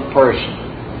of the person.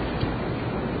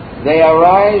 They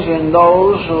arise in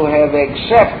those who have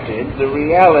accepted the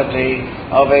reality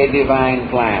of a divine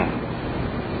plan.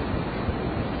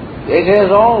 It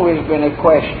has always been a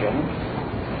question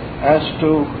as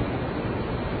to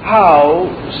how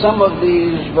some of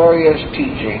these various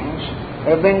teachings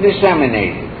have been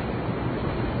disseminated.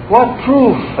 What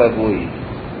proof have we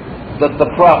that the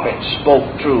prophets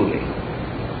spoke truly?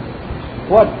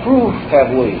 What proof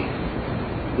have we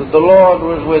that the Lord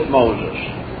was with Moses?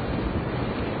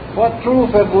 What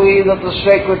proof have we that the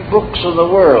sacred books of the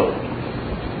world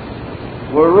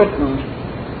were written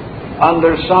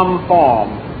under some form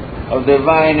of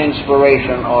divine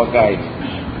inspiration or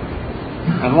guidance?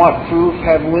 And what proof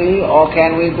have we or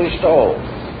can we bestow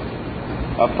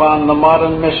upon the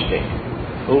modern mystic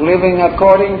who, living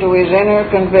according to his inner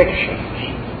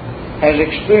convictions, has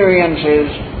experiences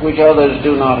which others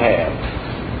do not have?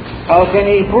 How can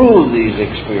he prove these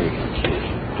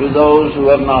experiences to those who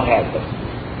have not had them?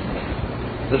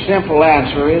 The simple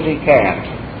answer is he can't.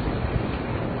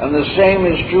 And the same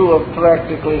is true of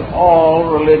practically all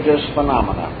religious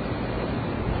phenomena.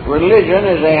 Religion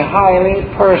is a highly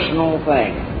personal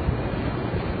thing.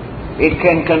 It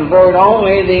can convert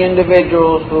only the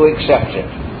individuals who accept it.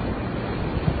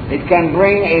 It can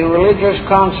bring a religious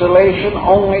consolation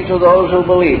only to those who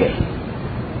believe it.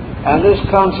 And this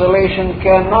consolation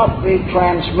cannot be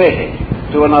transmitted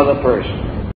to another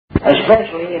person,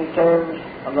 especially in terms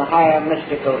of the higher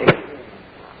mystical experience.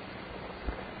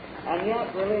 And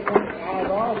yet religion has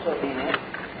also in it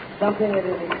something that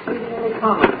is exceedingly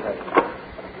commonplace.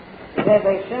 It has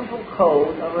a simple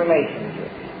code of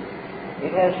relationships.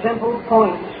 It has simple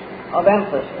points of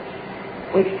emphasis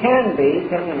which can be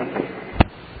communicated.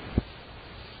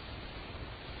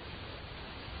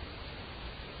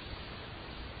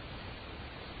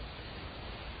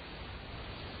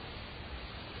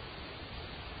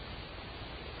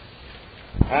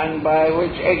 And by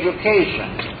which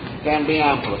education can be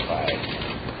amplified.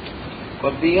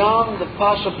 But beyond the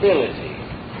possibility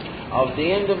of the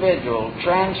individual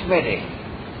transmitting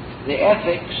the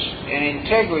ethics and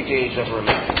integrities of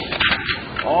religion,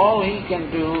 all he can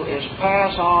do is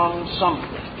pass on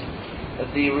something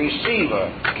that the receiver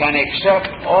can accept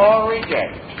or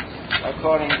reject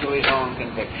according to his own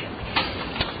convictions.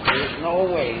 There is no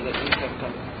way that we can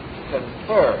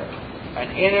confer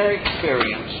an inner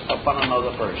experience upon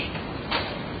another person.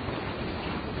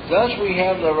 Thus we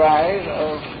have the rise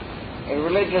of a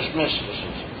religious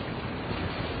mysticism.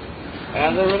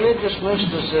 And the religious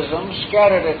mysticism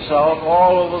scattered itself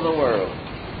all over the world,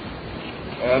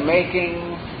 making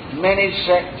many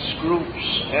sects,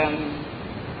 groups,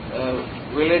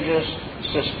 and religious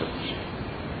systems.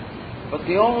 But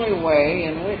the only way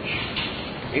in which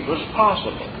it was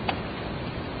possible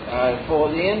for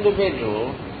the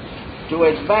individual to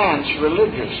advance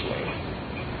religiously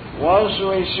was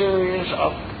through a series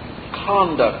of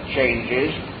conduct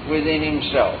changes within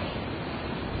himself.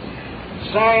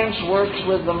 Science works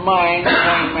with the mind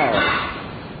primarily.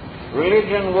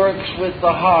 Religion works with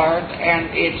the heart and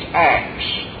its acts,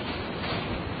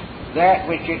 that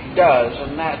which it does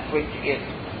and that which it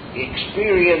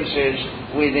experiences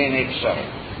within itself.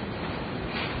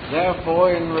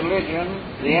 Therefore, in religion,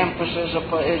 the emphasis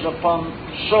is upon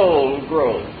soul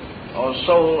growth, or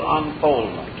soul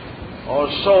unfoldment,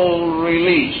 or soul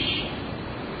release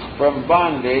from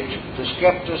bondage to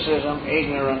skepticism,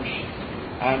 ignorance,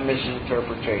 and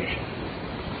misinterpretation.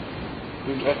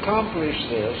 To accomplish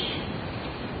this,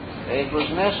 it was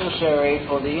necessary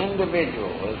for the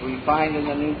individual, as we find in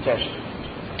the New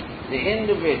Testament, the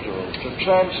individual to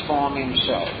transform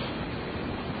himself.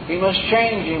 He must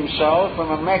change himself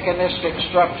from a mechanistic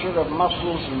structure of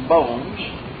muscles and bones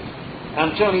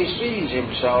until he sees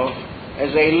himself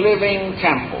as a living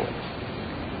temple,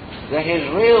 that his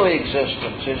real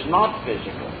existence is not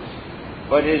physical,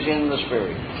 but is in the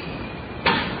spirit.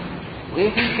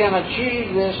 If he can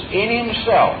achieve this in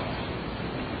himself,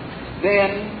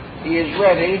 then he is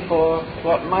ready for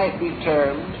what might be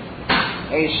termed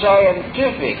a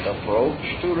scientific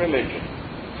approach to religion.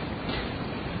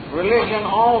 Religion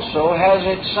also has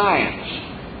its science,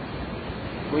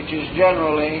 which is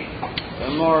generally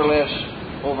more or less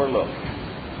overlooked.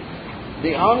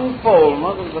 The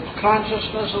unfoldment of the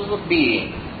consciousness of the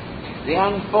being, the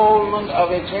unfoldment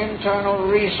of its internal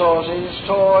resources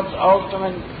towards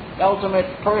ultimate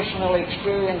personal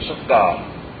experience of God.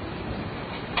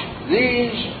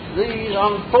 These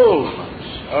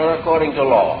unfoldments are according to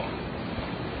law.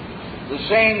 The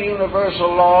same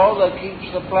universal law that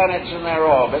keeps the planets in their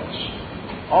orbits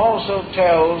also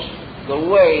tells the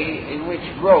way in which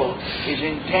growth is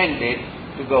intended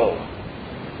to go.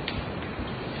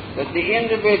 That the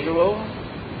individual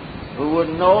who would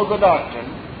know the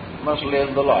doctrine must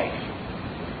live the life.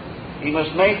 He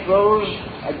must make those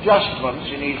adjustments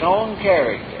in his own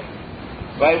character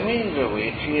by means of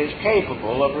which he is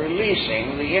capable of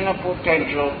releasing the inner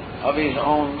potential of his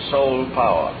own soul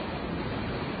power.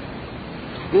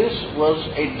 This was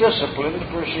a disciplined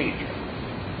procedure.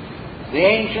 The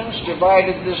ancients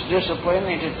divided this discipline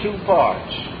into two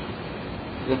parts,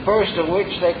 the first of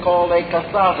which they called a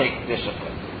cathartic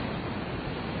discipline,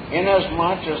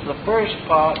 inasmuch as the first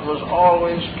part was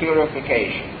always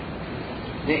purification.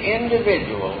 The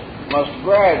individual must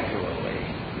gradually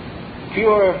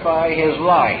purify his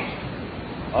life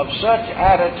of such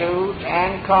attitudes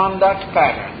and conduct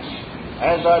patterns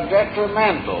as are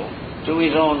detrimental to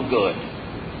his own good.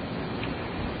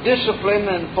 Discipline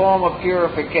in form of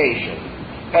purification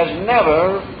has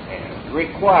never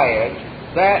required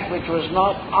that which was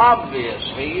not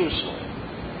obviously useful.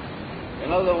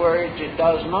 In other words, it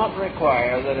does not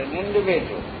require that an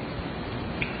individual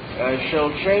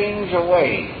shall change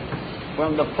away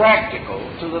from the practical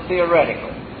to the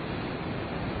theoretical.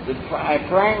 The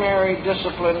primary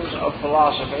disciplines of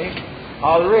philosophy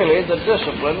are really the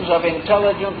disciplines of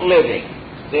intelligent living.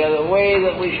 They are the way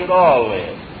that we should all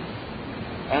live.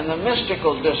 And the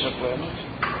mystical disciplines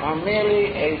are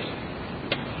merely a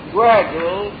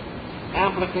gradual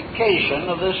amplification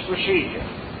of this procedure.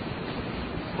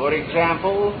 For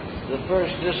example, the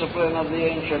first discipline of the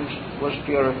ancients was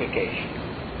purification.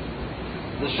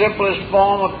 The simplest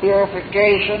form of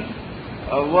purification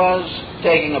was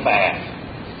taking a bath.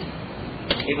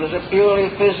 It was a purely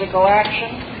physical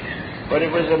action, but it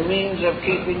was a means of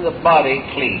keeping the body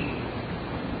clean.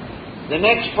 The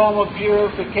next form of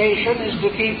purification is to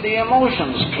keep the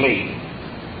emotions clean.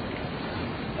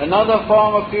 Another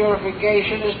form of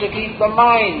purification is to keep the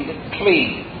mind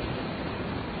clean.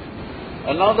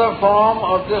 Another form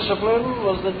of discipline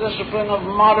was the discipline of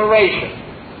moderation,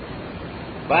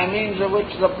 by means of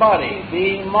which the body,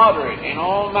 being moderate in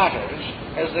all matters,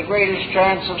 has the greatest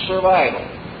chance of survival.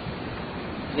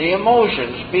 The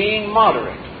emotions, being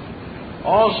moderate,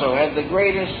 also had the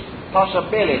greatest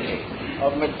possibility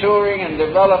of maturing and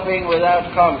developing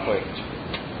without conflict.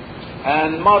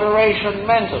 And moderation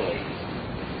mentally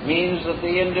means that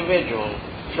the individual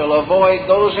shall avoid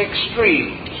those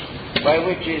extremes by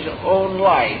which his own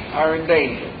life are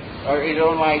endangered, or his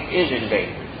own life is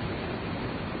endangered.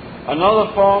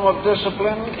 Another form of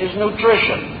discipline is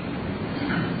nutrition.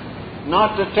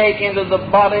 Not to take into the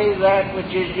body that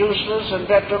which is useless and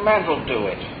detrimental to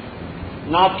it.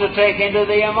 Not to take into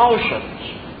the emotions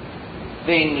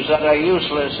things that are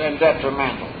useless and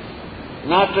detrimental.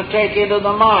 Not to take into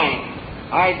the mind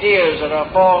ideas that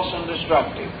are false and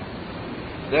destructive.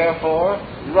 Therefore,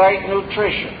 right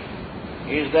nutrition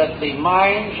is that the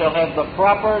mind shall have the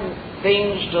proper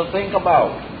things to think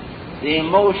about, the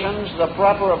emotions, the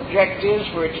proper objectives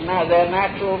for their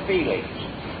natural feelings,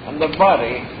 and the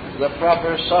body, the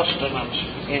proper sustenance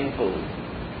in food.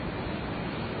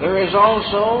 There is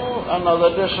also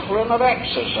another discipline of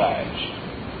exercise.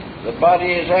 The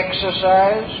body is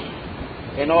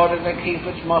exercised in order to keep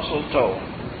its muscle tone.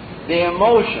 The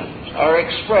emotions are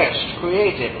expressed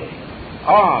creatively.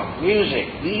 Art, music,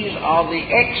 these are the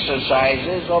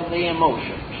exercises of the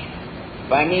emotions,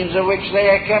 by means of which they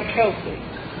are kept healthy.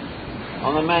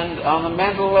 On the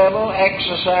mental level,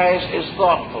 exercise is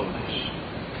thoughtfulness,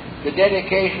 the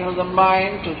dedication of the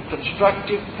mind to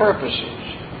constructive purposes,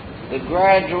 the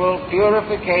gradual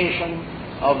purification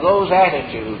of those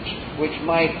attitudes which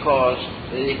might cause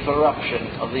the corruption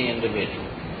of the individual.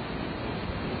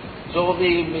 So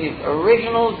the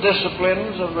original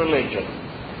disciplines of religion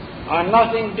are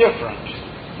nothing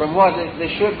different from what they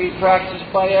should be practiced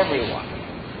by everyone.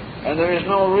 And there is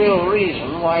no real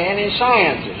reason why any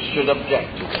scientist should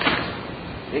object to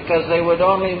it, because they would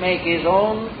only make his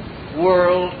own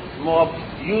world more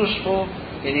useful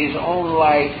in his own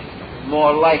life,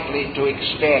 more likely to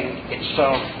extend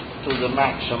itself to the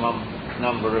maximum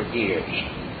number of years.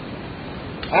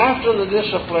 After the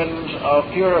disciplines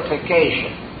of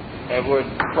purification were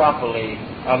properly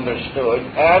understood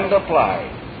and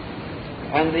applied,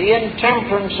 and the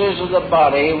intemperances of the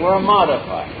body were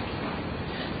modified,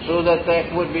 so that there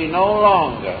would be no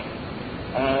longer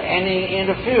any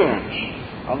interference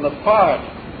on the part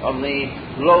of the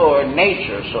lower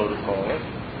nature, so to call it,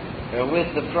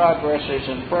 with the progresses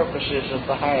and purposes of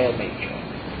the higher nature.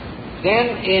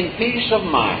 Then, in peace of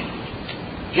mind,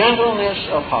 gentleness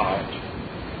of heart,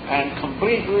 and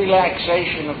complete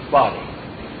relaxation of body,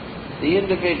 the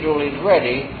individual is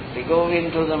ready to go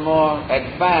into the more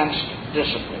advanced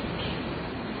disciplines,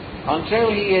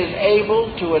 until he is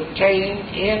able to attain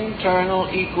internal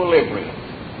equilibrium.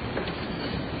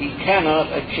 He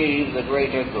cannot achieve the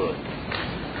greater good.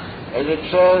 As it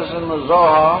says in the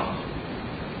Zohar,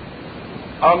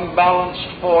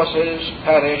 unbalanced forces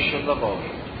perish in the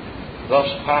void. Thus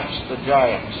passed the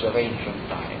giants of ancient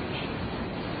times.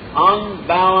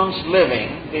 Unbalanced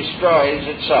living destroys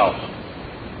itself.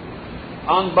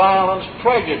 Unbalanced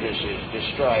prejudices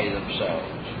destroy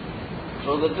themselves.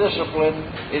 So the discipline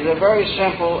is a very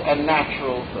simple and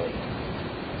natural thing.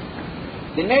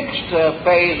 The next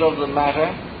phase of the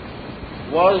matter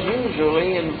was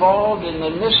usually involved in the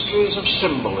mysteries of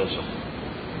symbolism.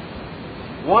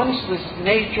 Once this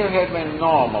nature had been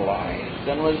normalized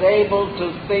and was able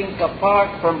to think apart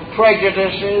from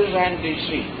prejudices and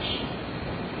deceits,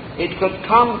 it could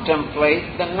contemplate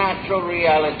the natural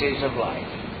realities of life.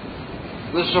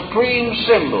 The supreme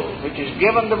symbol which is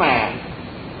given to man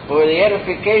for the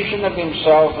edification of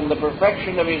himself and the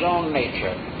perfection of his own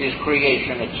nature is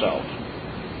creation itself.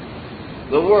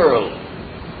 The world,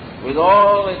 with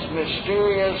all its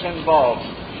mysterious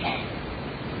involvements,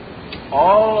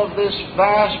 all of this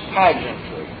vast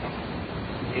pageantry,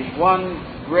 is one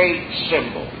great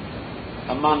symbol,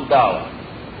 a mandala.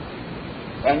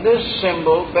 And this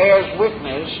symbol bears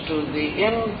witness to the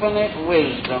infinite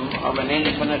wisdom of an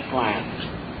infinite plan.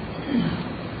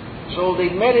 So the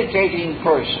meditating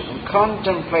person,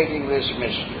 contemplating this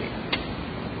mystery,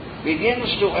 begins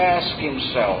to ask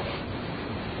himself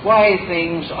why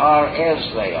things are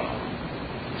as they are.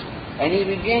 And he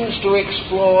begins to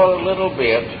explore a little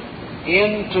bit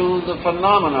into the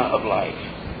phenomena of life.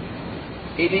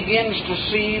 He begins to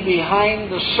see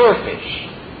behind the surface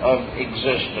of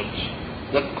existence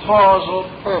the causal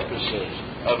purposes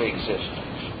of existence.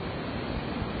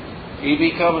 He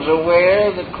becomes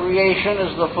aware that creation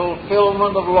is the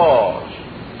fulfillment of laws,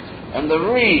 and the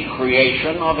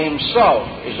recreation of himself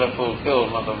is a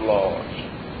fulfillment of laws.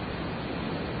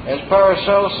 As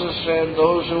Paracelsus said,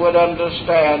 those who would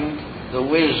understand the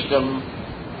wisdom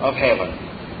of heaven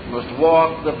must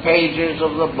walk the pages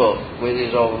of the book with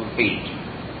his own feet.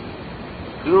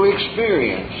 Through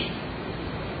experience,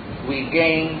 we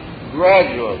gain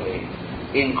gradually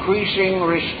increasing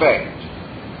respect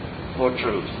for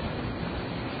truth.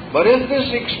 But if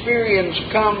this experience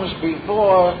comes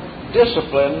before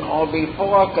discipline or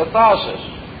before catharsis,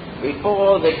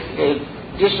 before the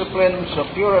disciplines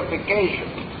of purification,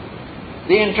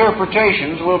 the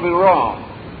interpretations will be wrong.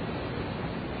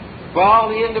 While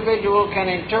the individual can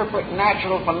interpret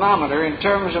natural phenomena in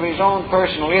terms of his own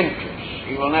personal interests,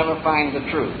 he will never find the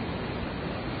truth.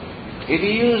 If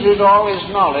he uses all his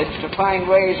knowledge to find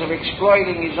ways of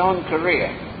exploiting his own career,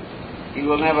 he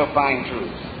will never find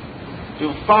truth.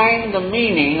 to find the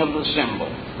meaning of the symbol,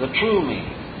 the true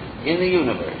meaning, in the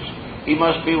universe, he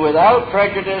must be without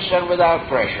prejudice and without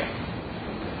pressure.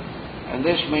 And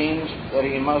this means that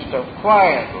he must have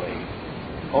quietly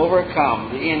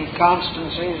overcome the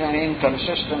inconstancies and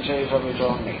inconsistencies of his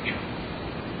own nature.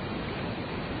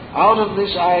 Out of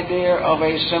this idea of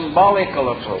a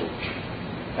symbolical approach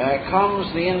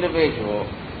comes the individual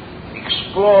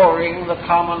exploring the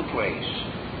commonplace,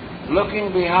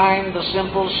 looking behind the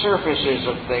simple surfaces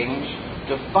of things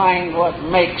to find what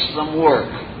makes them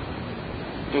work,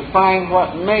 to find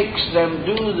what makes them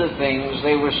do the things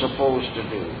they were supposed to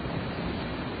do.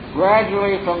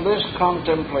 Gradually, from this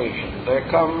contemplation, there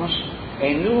comes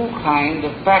a new kind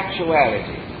of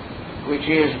factuality, which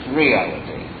is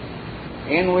reality,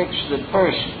 in which the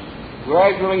person,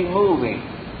 gradually moving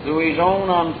through his own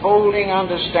unfolding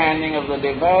understanding of the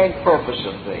divine purpose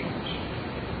of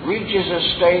things, reaches a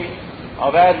state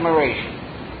of admiration,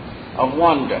 of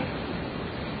wonder,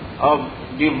 of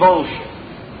devotion,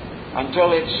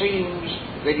 until it seems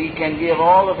that he can give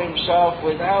all of himself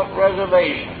without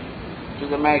reservation to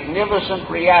the magnificent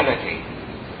reality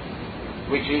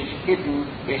which is hidden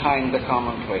behind the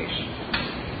commonplace.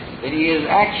 That he is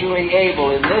actually able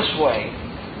in this way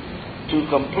to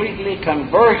completely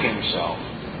convert himself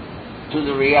to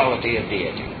the reality of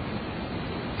deity.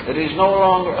 That he is no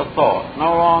longer a thought,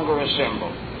 no longer a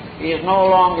symbol. He is no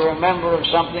longer a member of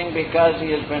something because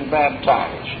he has been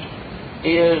baptized.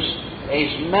 He is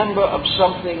a member of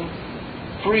something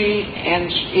free and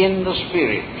in the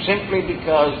Spirit, simply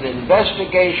because the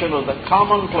investigation of the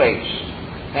commonplace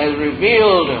has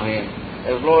revealed to him,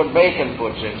 as Lord Bacon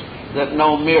puts it, that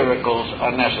no miracles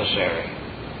are necessary.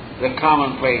 The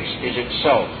commonplace is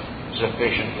itself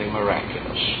sufficiently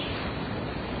miraculous.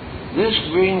 This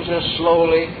brings us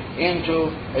slowly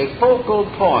into a focal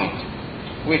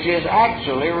point, which is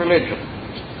actually religion.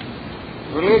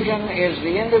 Religion is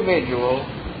the individual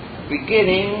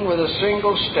beginning with a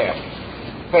single step,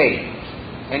 faith,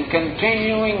 and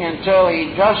continuing until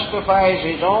he justifies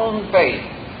his own faith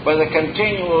by the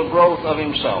continual growth of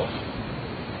himself.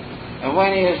 And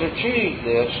when he has achieved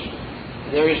this,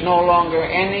 there is no longer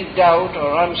any doubt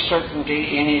or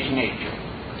uncertainty in his nature.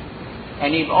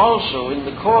 And he also, in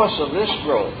the course of this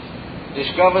growth,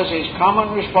 discovers his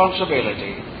common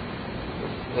responsibility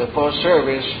for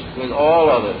service with all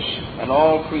others and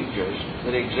all creatures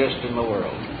that exist in the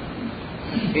world.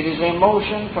 It is a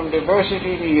motion from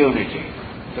diversity to unity,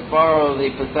 to borrow the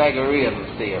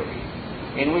Pythagorean theory,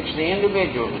 in which the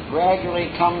individual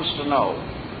gradually comes to know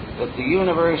that the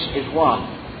universe is one,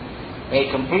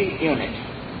 a complete unit,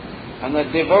 and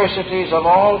that diversities of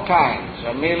all kinds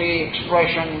are merely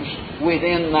expressions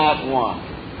within that one,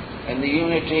 and the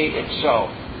unity itself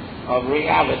of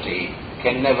reality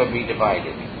can never be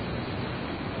divided.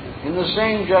 In the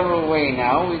same general way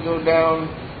now, we go down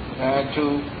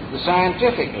to the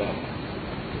scientific level.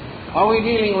 Are we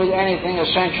dealing with anything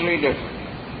essentially different?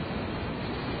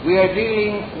 We are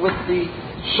dealing with the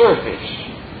surface,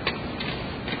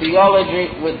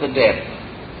 theology with the depth.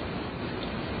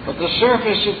 But the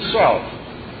surface itself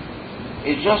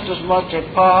is just as much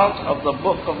a part of the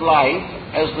book of life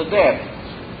as the depth.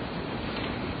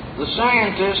 The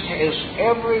scientist has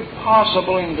every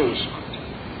possible inducement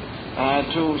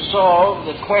to solve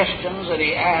the questions that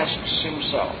he asks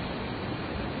himself.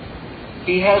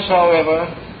 He has, however,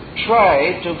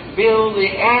 tried to build the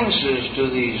answers to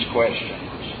these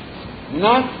questions,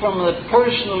 not from the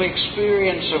personal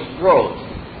experience of growth,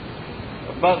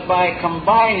 but by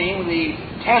combining the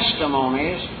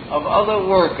testimonies of other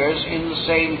workers in the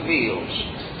same fields.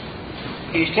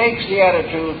 He takes the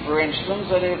attitude, for instance,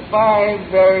 that if 5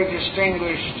 very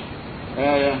distinguished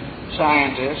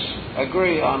scientists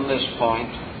agree on this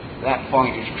point, that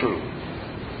point is true.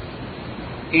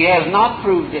 He has not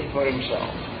proved it for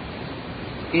himself.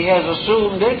 He has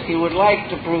assumed it, he would like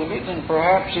to prove it, and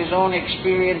perhaps his own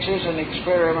experiences and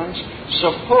experiments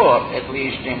support, at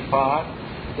least in part,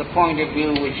 the point of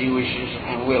view which he wishes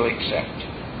and will accept.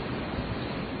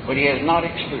 But he has not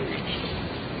experienced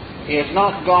it. He has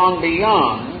not gone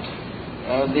beyond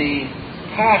the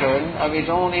pattern of his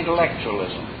own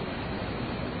intellectualism.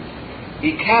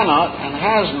 He cannot, and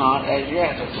has not as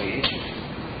yet at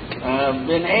least,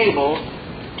 been able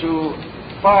to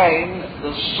find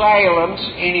the silence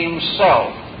in himself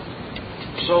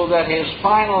so that his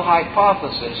final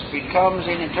hypothesis becomes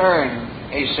in turn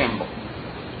a symbol.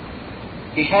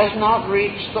 He has not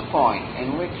reached the point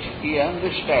in which he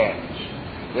understands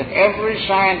that every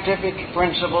scientific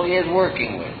principle he is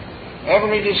working with,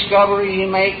 every discovery he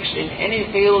makes in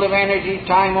any field of energy,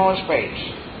 time, or space,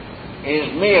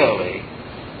 is merely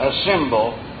a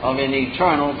symbol of an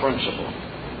eternal principle.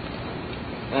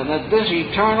 and that this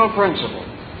eternal principle,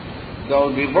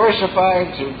 though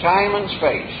diversified through time and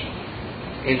space,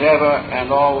 is ever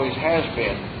and always has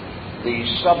been the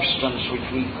substance which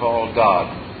we call God.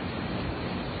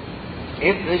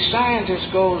 If the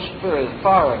scientist goes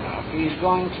far enough, he's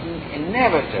going to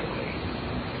inevitably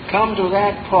come to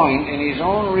that point in his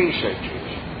own researches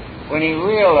when he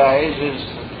realizes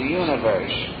that the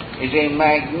universe is a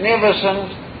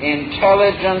magnificent,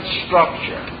 intelligent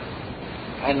structure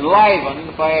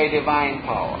enlivened by a divine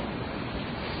power.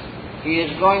 He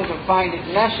is going to find it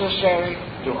necessary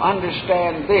to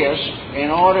understand this in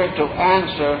order to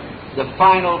answer the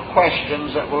final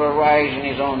questions that will arise in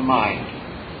his own mind.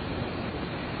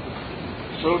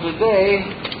 So today,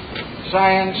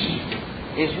 science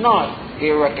is not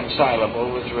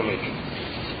irreconcilable with religion.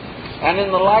 And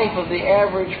in the life of the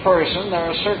average person, there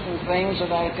are certain things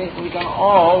that I think we can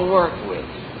all work with.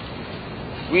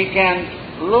 We can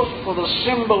look for the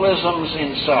symbolisms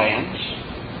in science,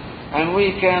 and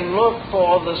we can look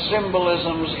for the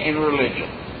symbolisms in religion.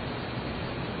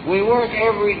 We work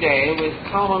every day with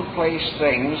commonplace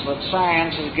things that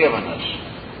science has given us.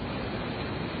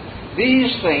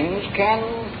 These things can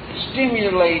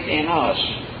stimulate in us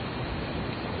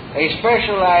a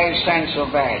specialized sense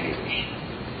of values.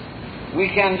 We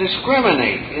can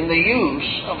discriminate in the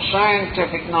use of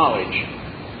scientific knowledge.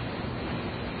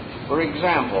 For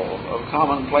example, a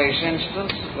commonplace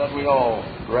instance that we all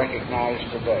recognize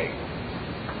today.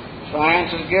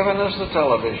 Science has given us the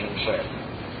television set,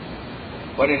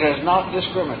 but it has not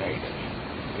discriminated.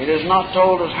 It has not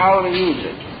told us how to use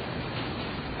it,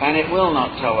 and it will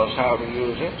not tell us how to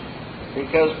use it,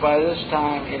 because by this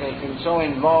time it has been so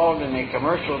involved in a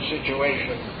commercial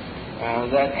situation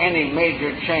that any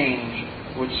major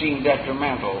change would seem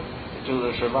detrimental to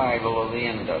the survival of the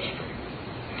industry.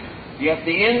 Yet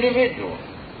the individual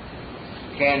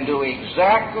can do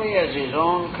exactly as his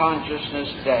own consciousness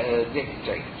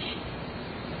dictates.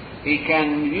 He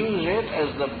can use it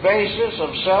as the basis of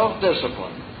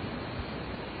self-discipline.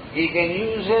 He can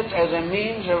use it as a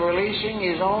means of releasing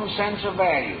his own sense of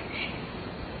values.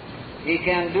 He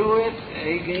can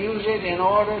use it in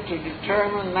order to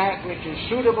determine that which is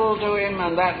suitable to him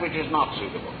and that which is not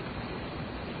suitable.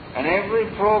 And every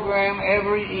program,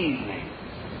 every evening,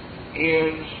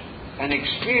 is an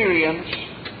experience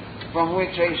from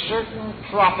which a certain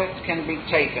profit can be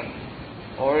taken,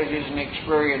 or it is an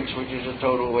experience which is a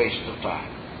total waste of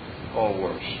time, or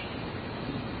worse.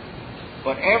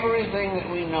 But everything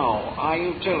that we know, our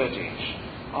utilities,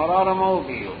 our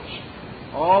automobiles,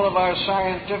 all of our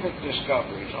scientific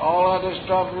discoveries, all our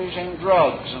discoveries in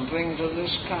drugs and things of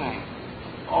this kind,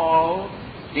 all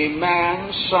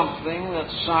demand something that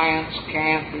science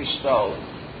can't bestow,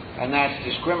 and that's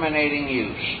discriminating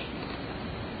use.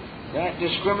 That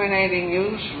discriminating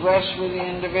use rests with the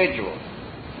individual.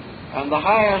 And the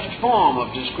highest form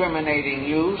of discriminating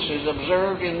use is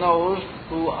observed in those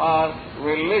who are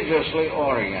religiously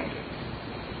oriented.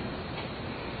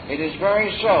 It is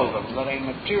very seldom that a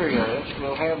materialist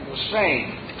will have the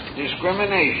same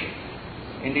discrimination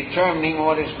in determining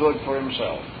what is good for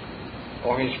himself,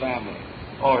 or his family,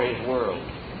 or his world.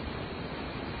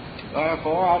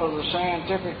 Therefore, out of the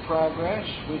scientific progress,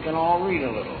 we can all read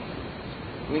a little.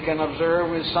 We can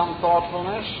observe with some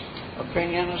thoughtfulness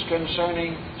opinions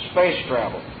concerning space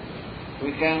travel.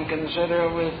 We can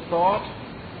consider with thought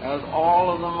as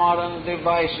all of the modern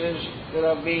devices that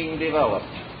are being developed.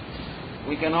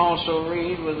 We can also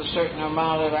read with a certain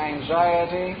amount of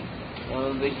anxiety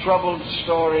the troubled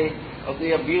story of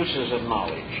the abuses of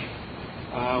knowledge.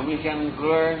 We can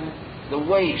learn the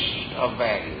waste of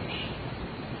values,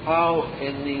 how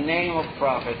in the name of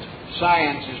profit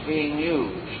science is being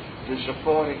used to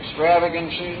support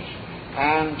extravagancies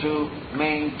and to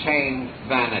maintain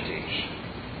vanities.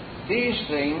 These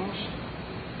things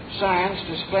science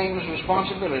disclaims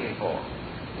responsibility for.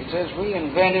 It says we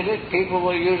invented it, people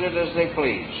will use it as they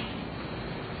please.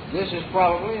 This is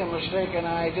probably a mistaken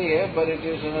idea, but it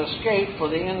is an escape for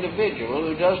the individual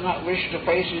who does not wish to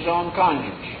face his own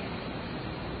conscience.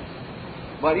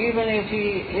 But even if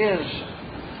he is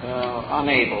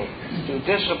unable to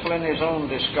discipline his own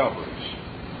discoveries,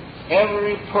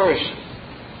 every person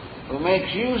who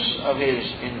makes use of his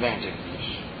inventiveness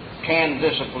can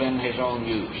discipline his own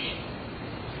use.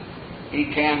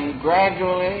 He can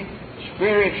gradually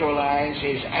spiritualize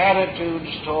his attitudes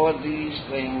toward these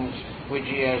things which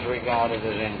he has regarded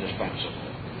as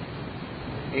indispensable.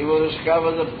 He will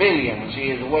discover the billions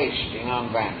he is wasting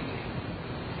on vanity.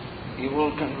 He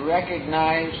will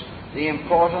recognize the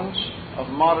importance of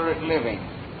moderate living,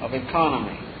 of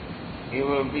economy. He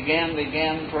will begin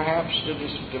again perhaps to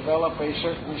develop a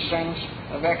certain sense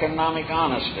of economic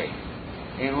honesty.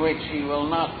 in which he will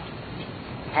not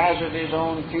hazard his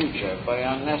own future by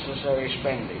unnecessary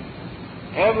spending.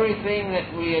 Everything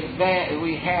that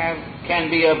we have can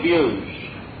be abused.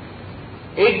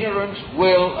 Ignorance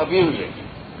will abuse it.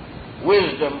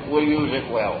 Wisdom will use it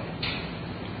well.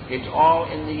 It's all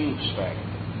in the use factor.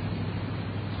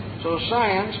 So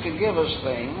science can give us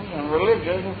things, and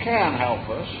religion can help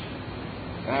us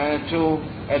to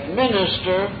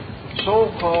administer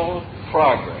so-called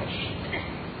progress,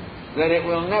 that it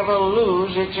will never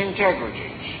lose its integrities.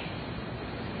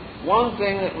 One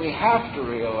thing that we have to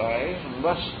realize, and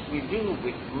thus we do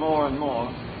more and more,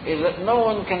 is that no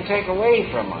one can take away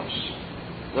from us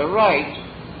the right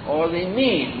or the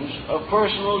means of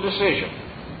personal decision.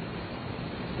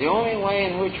 The only way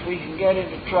in which we can get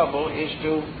into trouble is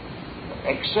to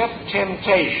accept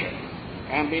temptation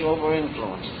and be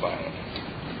over-influenced by it.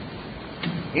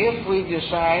 If we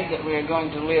decide that we are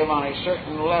going to live on a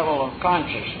certain level of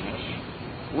consciousness,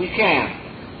 we can.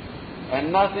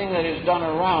 And nothing that is done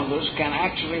around us can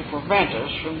actually prevent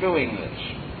us from doing this.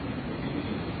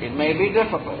 It may be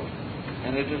difficult,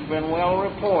 and it has been well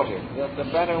reported that the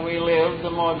better we live,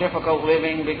 the more difficult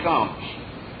living becomes.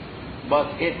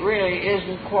 But it really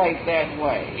isn't quite that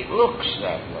way. It looks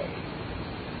that way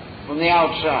from the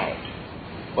outside.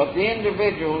 But the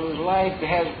individual whose life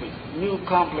has new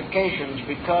complications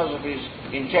because of his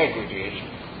integrities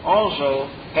also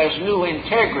has new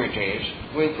integrities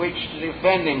with which to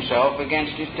defend himself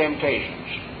against his temptations.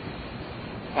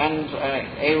 And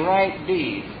a right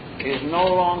deed is no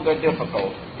longer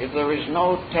difficult if there is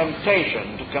no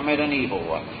temptation to commit an evil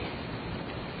one.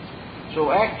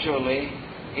 So actually,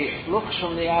 it looks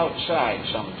from the outside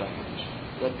sometimes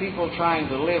that people trying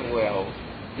to live well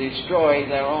destroy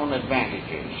their own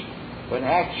advantages. But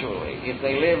actually, if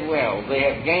they live well, they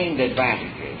have gained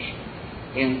advantages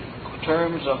in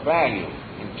terms of value,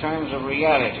 in terms of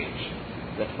realities,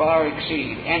 that far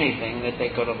exceed anything that they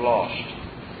could have lost.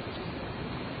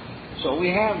 So we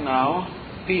have now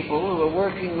people who are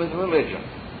working with religion.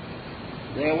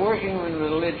 They are working with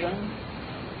religion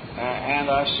and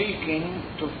are seeking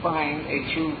to find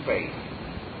a true faith.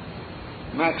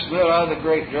 Max Müller, the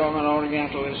great German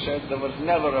Orientalist, said there was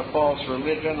never a false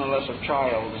religion unless a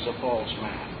child is a false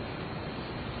man.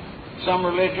 Some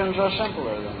religions are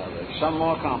simpler than others, some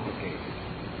more complicated.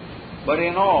 But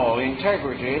in all,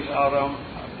 integrities are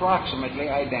approximately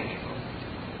identical.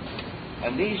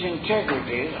 And these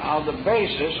integrities are the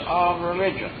basis of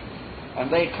religion,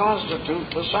 and they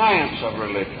constitute the science of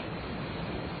religion.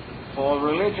 For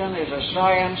religion is a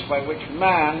science by which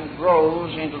man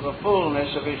grows into the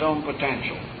fullness of his own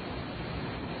potential.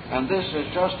 And this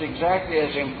is just exactly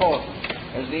as important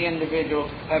as the individual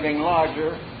having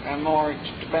larger and more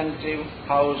expensive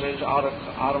houses,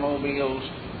 automobiles,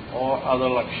 or other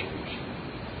luxuries.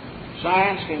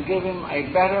 Science can give him a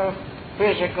better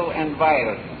physical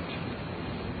environment,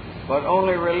 but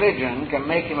only religion can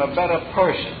make him a better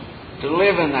person to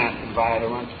live in that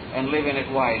environment and live in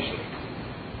it wisely.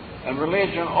 And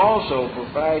religion also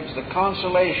provides the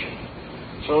consolation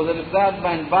so that if that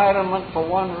environment for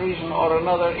one reason or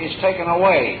another is taken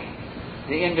away,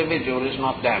 the individual is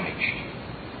not damaged.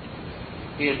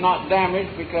 He is not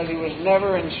damaged because he was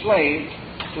never enslaved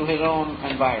to his own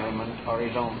environment or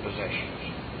his own possessions.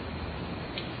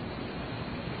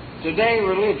 Today,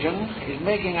 religion is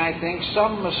making, I think,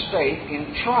 some mistake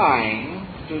in trying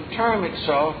to term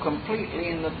itself completely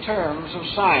in the terms of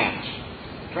science,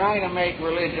 trying to make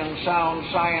religion sound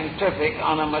scientific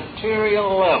on a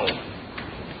material level,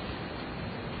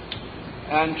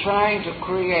 and trying to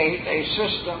create a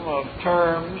system of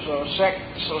terms or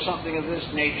sects or something of this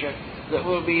nature that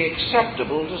will be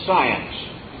acceptable to science.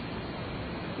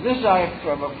 This,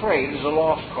 I'm afraid, is a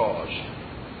lost cause,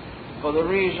 for the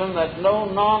reason that no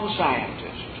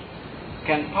non-scientist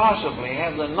can possibly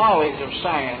have the knowledge of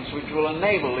science which will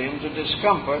enable him to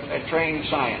discomfort a trained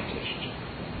scientist.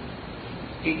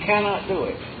 He cannot do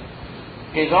it.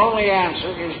 His only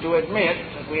answer is to admit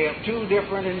that we have two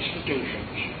different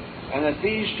institutions, and that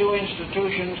these two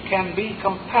institutions can be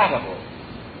compatible,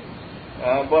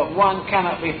 but one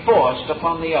cannot be forced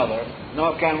upon the other,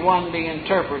 nor can one be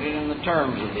interpreted in the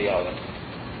terms of the other.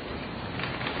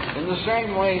 In the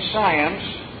same way, science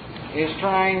is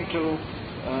trying to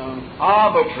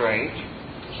arbitrate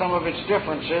some of its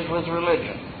differences with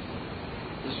religion.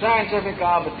 The scientific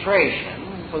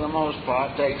arbitration, for the most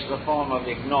part, takes the form of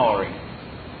ignoring.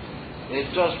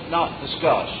 It's just not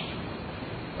discussed.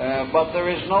 But there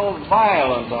is no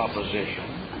violent opposition,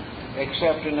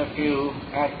 except in a few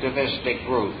activistic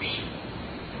groups.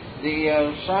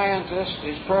 The scientist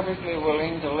is perfectly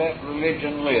willing to let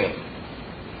religion live.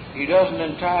 He doesn't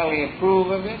entirely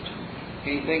approve of it,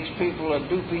 He thinks people are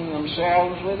duping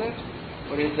themselves with it,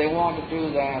 but if they want to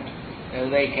do that,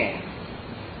 they can.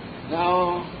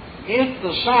 Now, if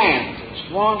the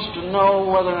scientist wants to know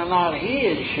whether or not he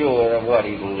is sure of what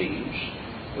he believes,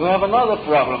 you have another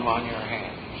problem on your hands.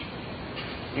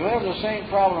 You have the same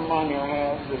problem on your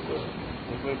hands that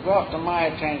was brought to my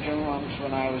attention once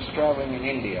when I was traveling in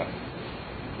India.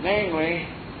 Namely,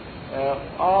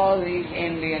 are these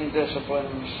Indian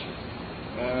disciplines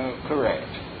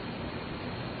correct?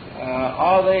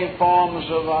 Are they forms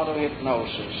of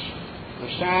auto-hypnosis? The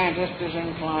scientist is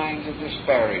inclined to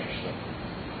disparage them.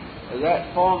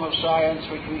 That form of science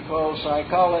which we call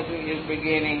psychology is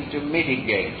beginning to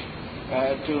mitigate,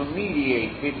 to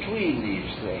mediate between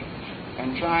these things,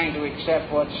 and trying to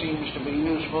accept what seems to be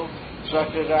useful,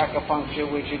 such as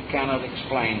acupuncture, which it cannot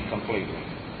explain completely.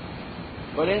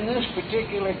 But in this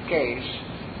particular case,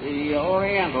 the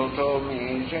Oriental told me,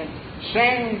 he said,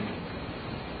 send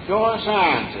your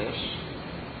scientists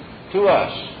to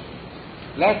us.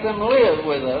 Let them live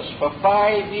with us for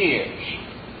 5 years.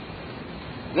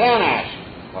 Then ask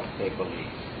them what they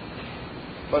believe.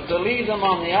 But to leave them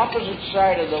on the opposite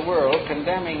side of the world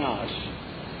condemning us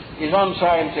is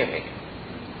unscientific.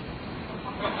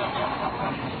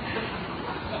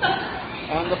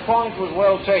 And the point was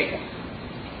well taken.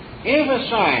 If a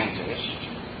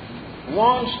scientist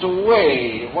wants to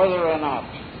weigh whether or not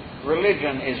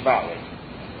religion is valid,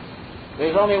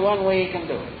 there's only one way he can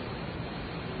do it.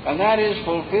 And that is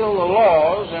fulfill the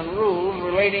laws and rules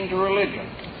relating to religion.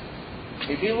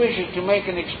 If he wishes to make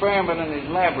an experiment in his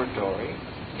laboratory,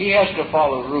 he has to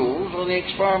follow rules or the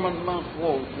experiment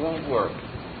won't work.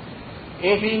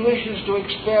 If he wishes to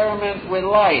experiment with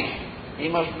life, he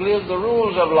must live the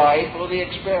rules of life or the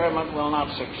experiment will not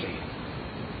succeed.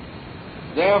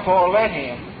 Therefore, let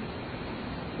him,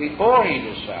 before he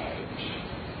decides,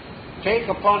 take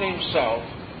upon himself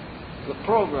the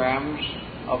programs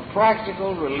of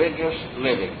practical religious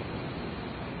living.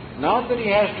 Not that he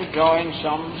has to join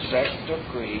some sect or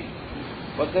creed,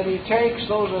 but that he takes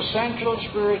those essential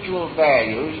spiritual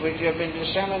values which have been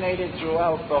disseminated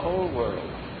throughout the whole world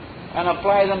and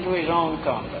apply them to his own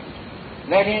conduct.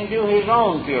 Let him do his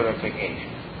own purification.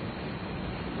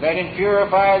 Let him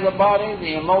purify the body,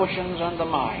 the emotions, and the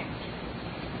mind.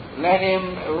 Let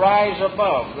him rise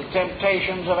above the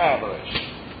temptations of avarice.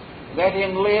 Let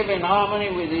him live in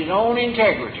harmony with his own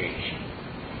integrities.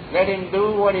 Let him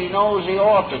do what he knows he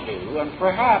ought to do, and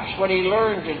perhaps what he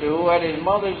learned to do at his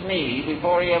mother's knee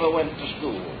before he ever went to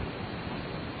school.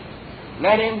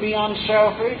 Let him be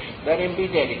unselfish. Let him be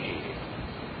dedicated.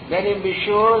 Let him be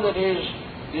sure that his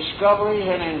discoveries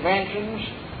and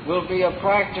inventions will be of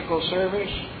practical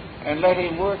service, and let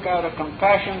him work out a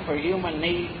compassion for human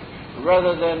need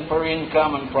rather than for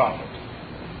income and profit.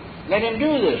 Let him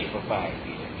do this for 5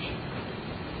 years.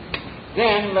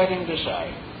 Then let him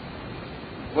decide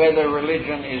whether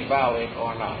religion is valid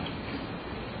or not.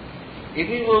 If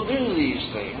he will do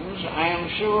these things, I am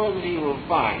sure that he will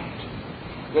find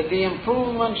that the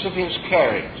improvements of his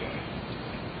character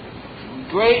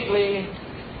greatly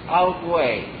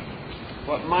outweigh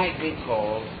what might be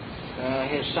called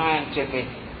his scientific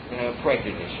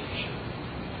prejudices.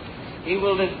 He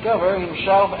will discover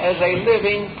himself as a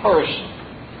living person.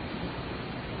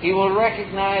 He will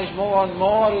recognize more and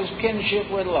more his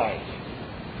kinship with life.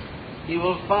 He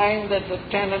will find that the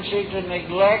tendency to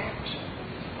neglect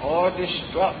or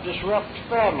disrupt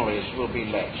families will be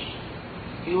less.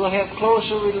 He will have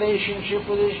closer relationship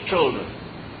with his children.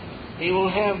 He will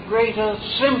have greater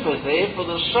sympathy for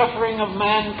the suffering of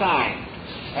mankind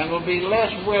and will be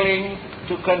less willing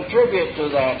to contribute to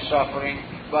that suffering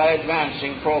by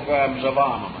advancing programs of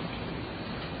armament.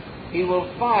 He will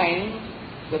find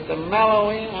that the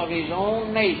mellowing of his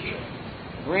own nature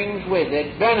brings with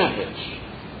it benefits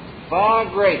far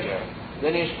greater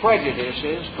than his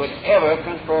prejudices could ever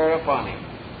confer upon him.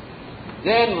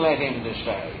 Then let him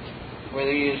decide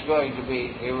whether he is going to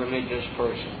be a religious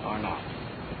person or not.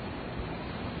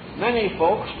 Many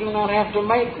folks do not have to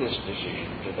make this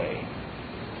decision today.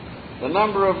 The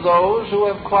number of those who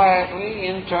have quietly,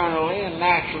 internally, and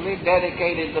naturally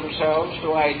dedicated themselves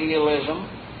to idealism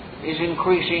is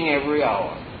increasing every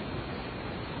hour.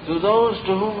 To those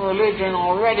to whom religion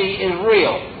already is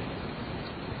real,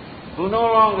 who no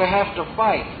longer have to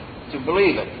fight to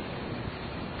believe it,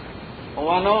 who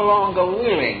are no longer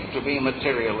willing to be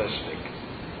materialistic.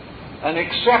 And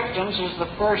acceptance is the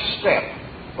first step,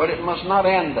 but it must not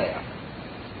end there.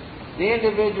 The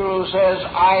individual who says,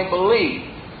 I believe,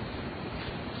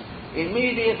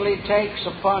 immediately takes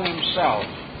upon himself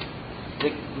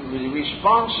the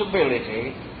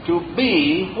responsibility to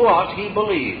be what he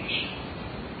believes.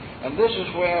 And this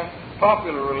is where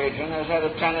popular religion has had a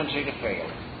tendency to fail.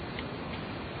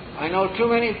 I know too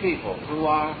many people who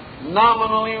are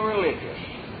nominally religious,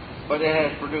 but it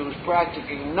has produced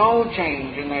practically no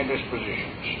change in their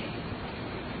dispositions.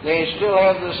 They still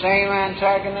have the same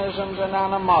antagonisms and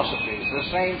animosities, the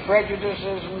same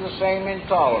prejudices and the same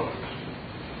intolerance.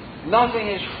 Nothing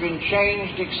has been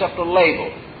changed except a label.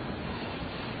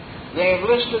 They have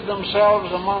listed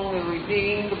themselves among the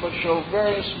redeemed, but show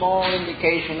very small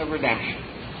indication of redemption.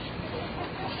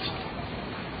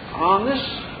 On this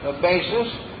basis,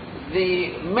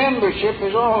 the membership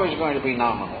is always going to be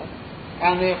nominal,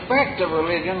 and the effect of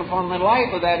religion upon the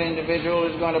life of that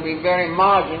individual is going to be very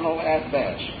marginal at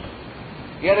best.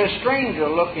 Yet a stranger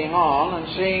looking on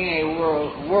and seeing a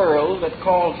world that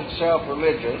calls itself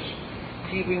religious,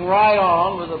 keeping right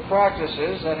on with the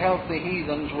practices that healthy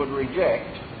heathens would reject,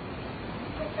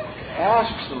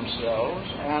 asks themselves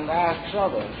and asks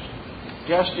others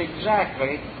just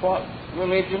exactly what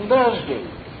religion does do.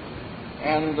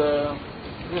 And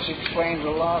this explains a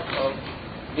lot of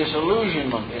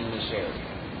disillusionment in this area.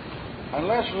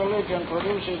 Unless religion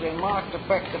produces a marked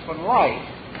effect upon life,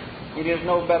 it is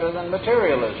no better than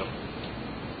materialism.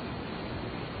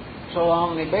 So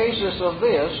on the basis of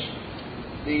this,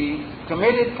 the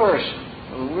committed person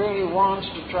who really wants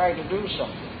to try to do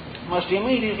something must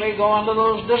immediately go under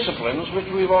those disciplines which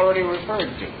we've already referred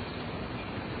to.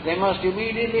 They must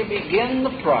immediately begin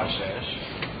the process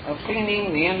of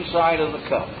cleaning the inside of the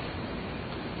cup.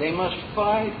 They must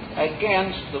fight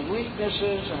against the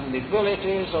weaknesses and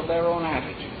debilities of their own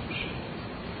attitudes.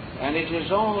 And it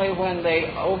is only when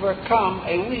they overcome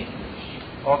a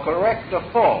weakness or correct a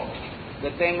fault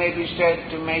that they may be said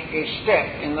to make a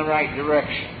step in the right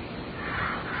direction.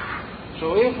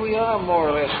 So if we are more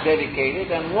or less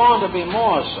dedicated and want to be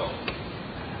more so,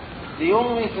 the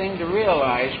only thing to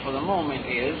realize for the moment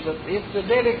is that if the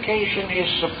dedication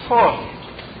is supported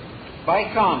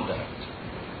by conduct,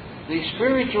 the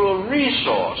spiritual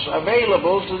resource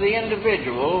available to the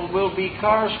individual will be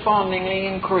correspondingly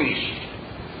increased.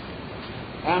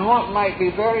 And what might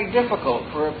be very difficult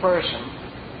for a person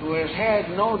who has had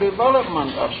no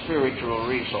development of spiritual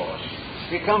resource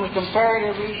becomes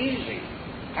comparatively easy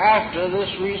after this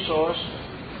resource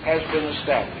has been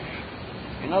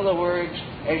established. In other words,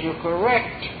 as you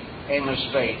correct a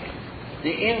mistake,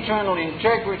 the internal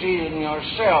integrity in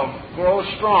yourself grows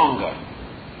stronger,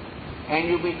 and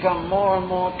you become more and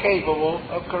more capable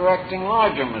of correcting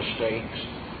larger mistakes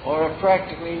or of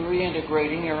practically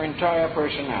reintegrating your entire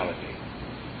personality.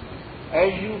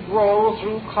 As you grow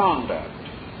through conduct,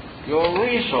 your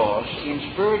resource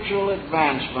in spiritual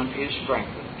advancement is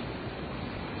strengthened.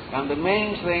 And the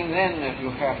main thing then that you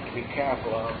have to be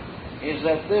careful of is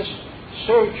that this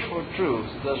search for truth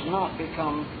does not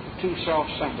become too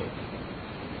self-centered.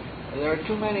 There are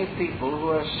too many people who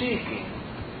are seeking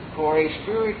for a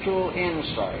spiritual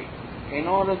insight in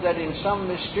order that in some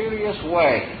mysterious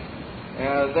way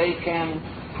they can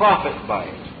profit by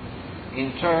it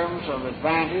in terms of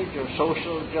advantage or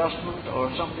social adjustment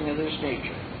or something of this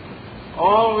nature.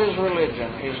 Always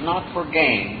religion is not for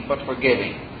gain, but for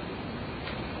giving.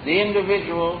 The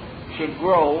individual should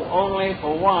grow only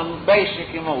for one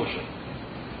basic emotion,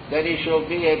 that he shall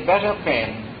be a better pen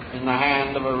in the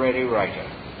hand of a ready writer.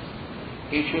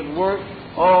 He should work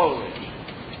always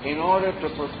in order to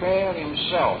prepare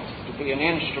himself to be an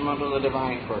instrument of the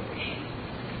divine purpose.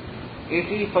 If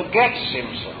he forgets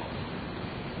himself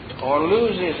or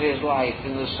loses his life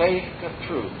in the sake of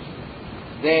truth,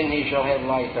 then he shall have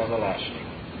life everlasting.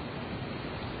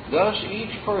 Thus,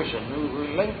 each person who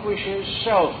relinquishes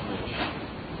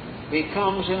selfness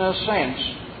becomes, in a sense,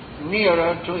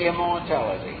 nearer to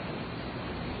immortality.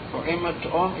 For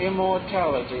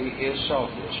immortality is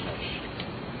selflessness.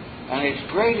 And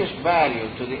its greatest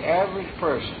value to the average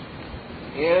person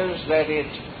is that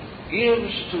it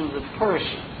gives to the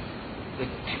person the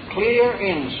clear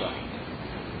insight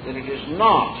that it is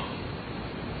not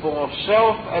for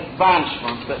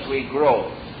self-advancement that we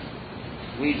grow.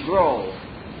 We grow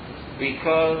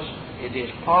because it is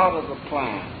part of the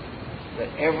plan that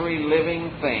every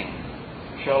living thing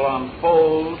shall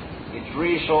unfold its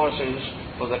resources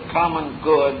for the common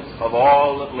good of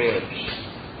all that lives.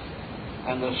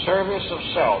 And the service of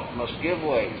self must give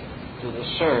way to the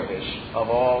service of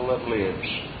all that lives.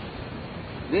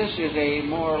 This is a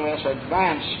more or less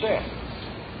advanced step,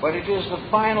 but it is the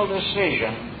final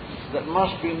decision that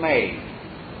must be made.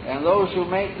 And those who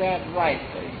make that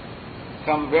rightly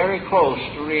come very close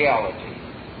to reality.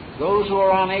 Those who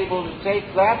are unable to take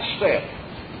that step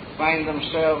find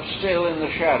themselves still in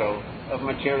the shadow of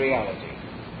materiality.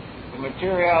 The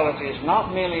materiality is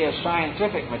not merely a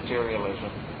scientific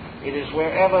materialism, It is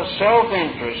wherever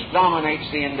self-interest dominates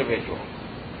the individual.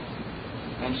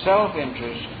 And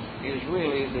self-interest is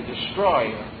really the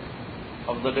destroyer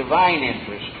of the divine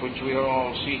interest which we are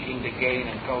all seeking to gain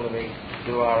and cultivate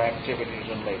through our activities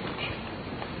and labors.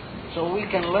 So we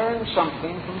can learn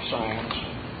something from science.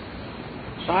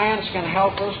 Science can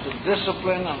help us to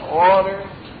discipline and order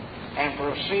and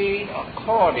proceed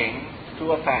according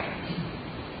to a pattern,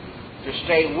 to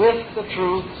stay with the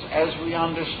truths as we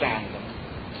understand them,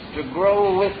 to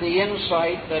grow with the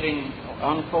insight that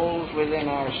unfolds within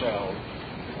ourselves,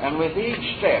 and with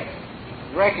each step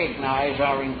recognize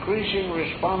our increasing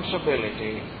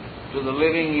responsibility to the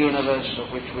living universe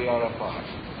of which we are a part.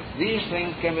 These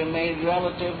things can be made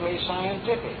relatively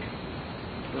scientific.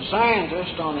 The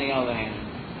scientist, on the other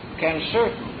hand, can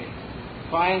certainly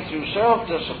find through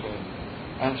self-discipline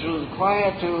and through the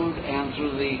quietude and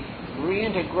through the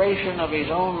reintegration of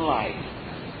his own life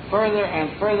further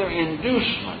and further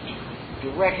inducement to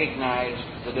recognize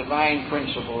the divine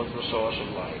principle as the source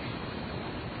of life.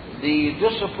 The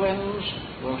disciplines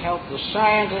will help the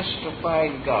scientist to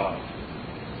find God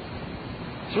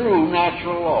through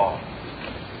natural law,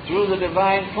 through the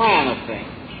divine plan of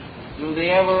things, through the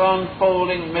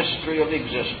ever-unfolding mystery of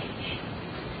existence.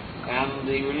 And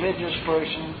the religious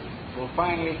person will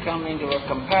finally come into a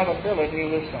compatibility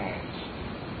with science.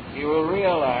 He will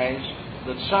realize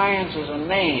that science is a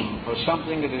name for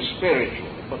something that is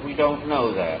spiritual, but we don't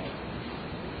know that.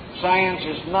 Science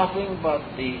is nothing but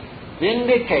the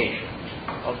vindication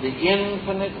of the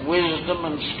infinite wisdom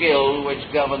and skill which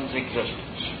governs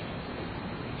existence.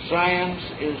 Science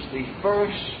is the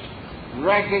first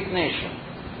recognition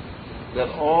that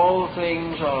all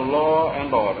things are law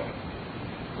and order,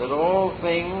 that all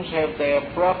things have their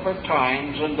proper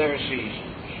times and their seasons,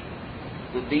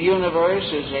 that the universe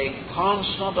is a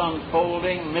constant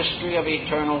unfolding mystery of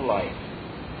eternal life.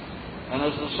 And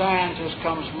as the scientist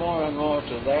comes more and more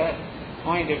to that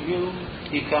point of view,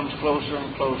 he comes closer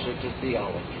and closer to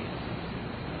theology.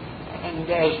 And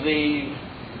as the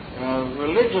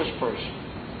religious person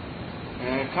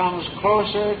comes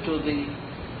closer to the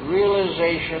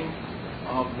realization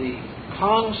of the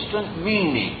constant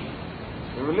meaning,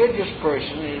 the religious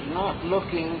person is not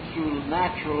looking through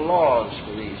natural laws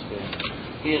for these things.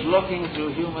 He is looking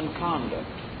through human conduct.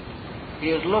 He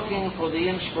is looking for the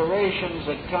inspirations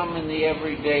that come in the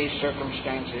everyday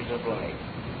circumstances of life.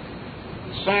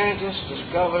 The scientist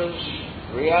discovers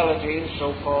realities,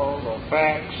 so-called, or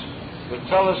facts, with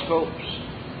telescopes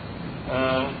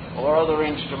or other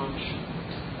instruments,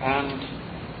 and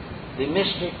the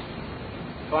mystic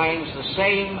finds the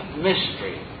same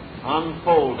mystery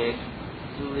unfolded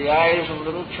through the eyes of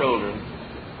little children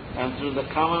and through the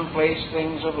commonplace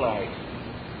things of life,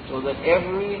 so that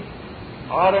every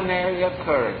ordinary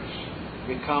occurrence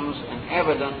becomes an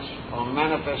evidence or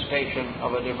manifestation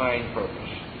of a divine purpose.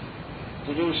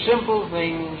 To do simple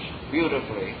things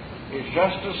beautifully is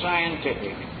just as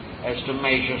scientific as to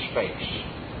measure space.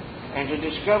 And to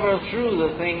discover through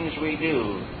the things we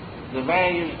do the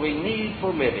values we need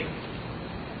for living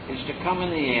is to come in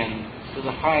the end to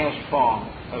the highest form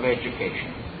of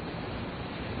education.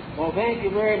 Well, thank you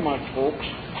very much, folks.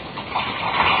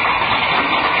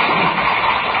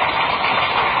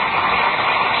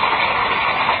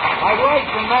 I'd like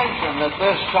to mention at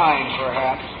this time,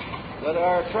 perhaps, that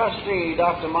our trustee,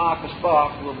 Dr. Marcus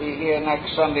Bach, will be here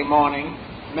next Sunday morning.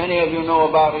 Many of you know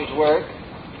about his work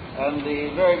and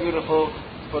the very beautiful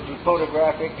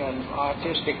photographic and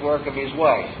artistic work of his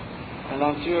wife. And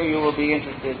I'm sure you will be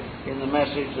interested in the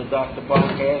message that Dr.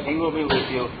 Bach has. He will be with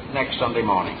you next Sunday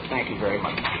morning. Thank you very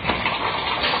much.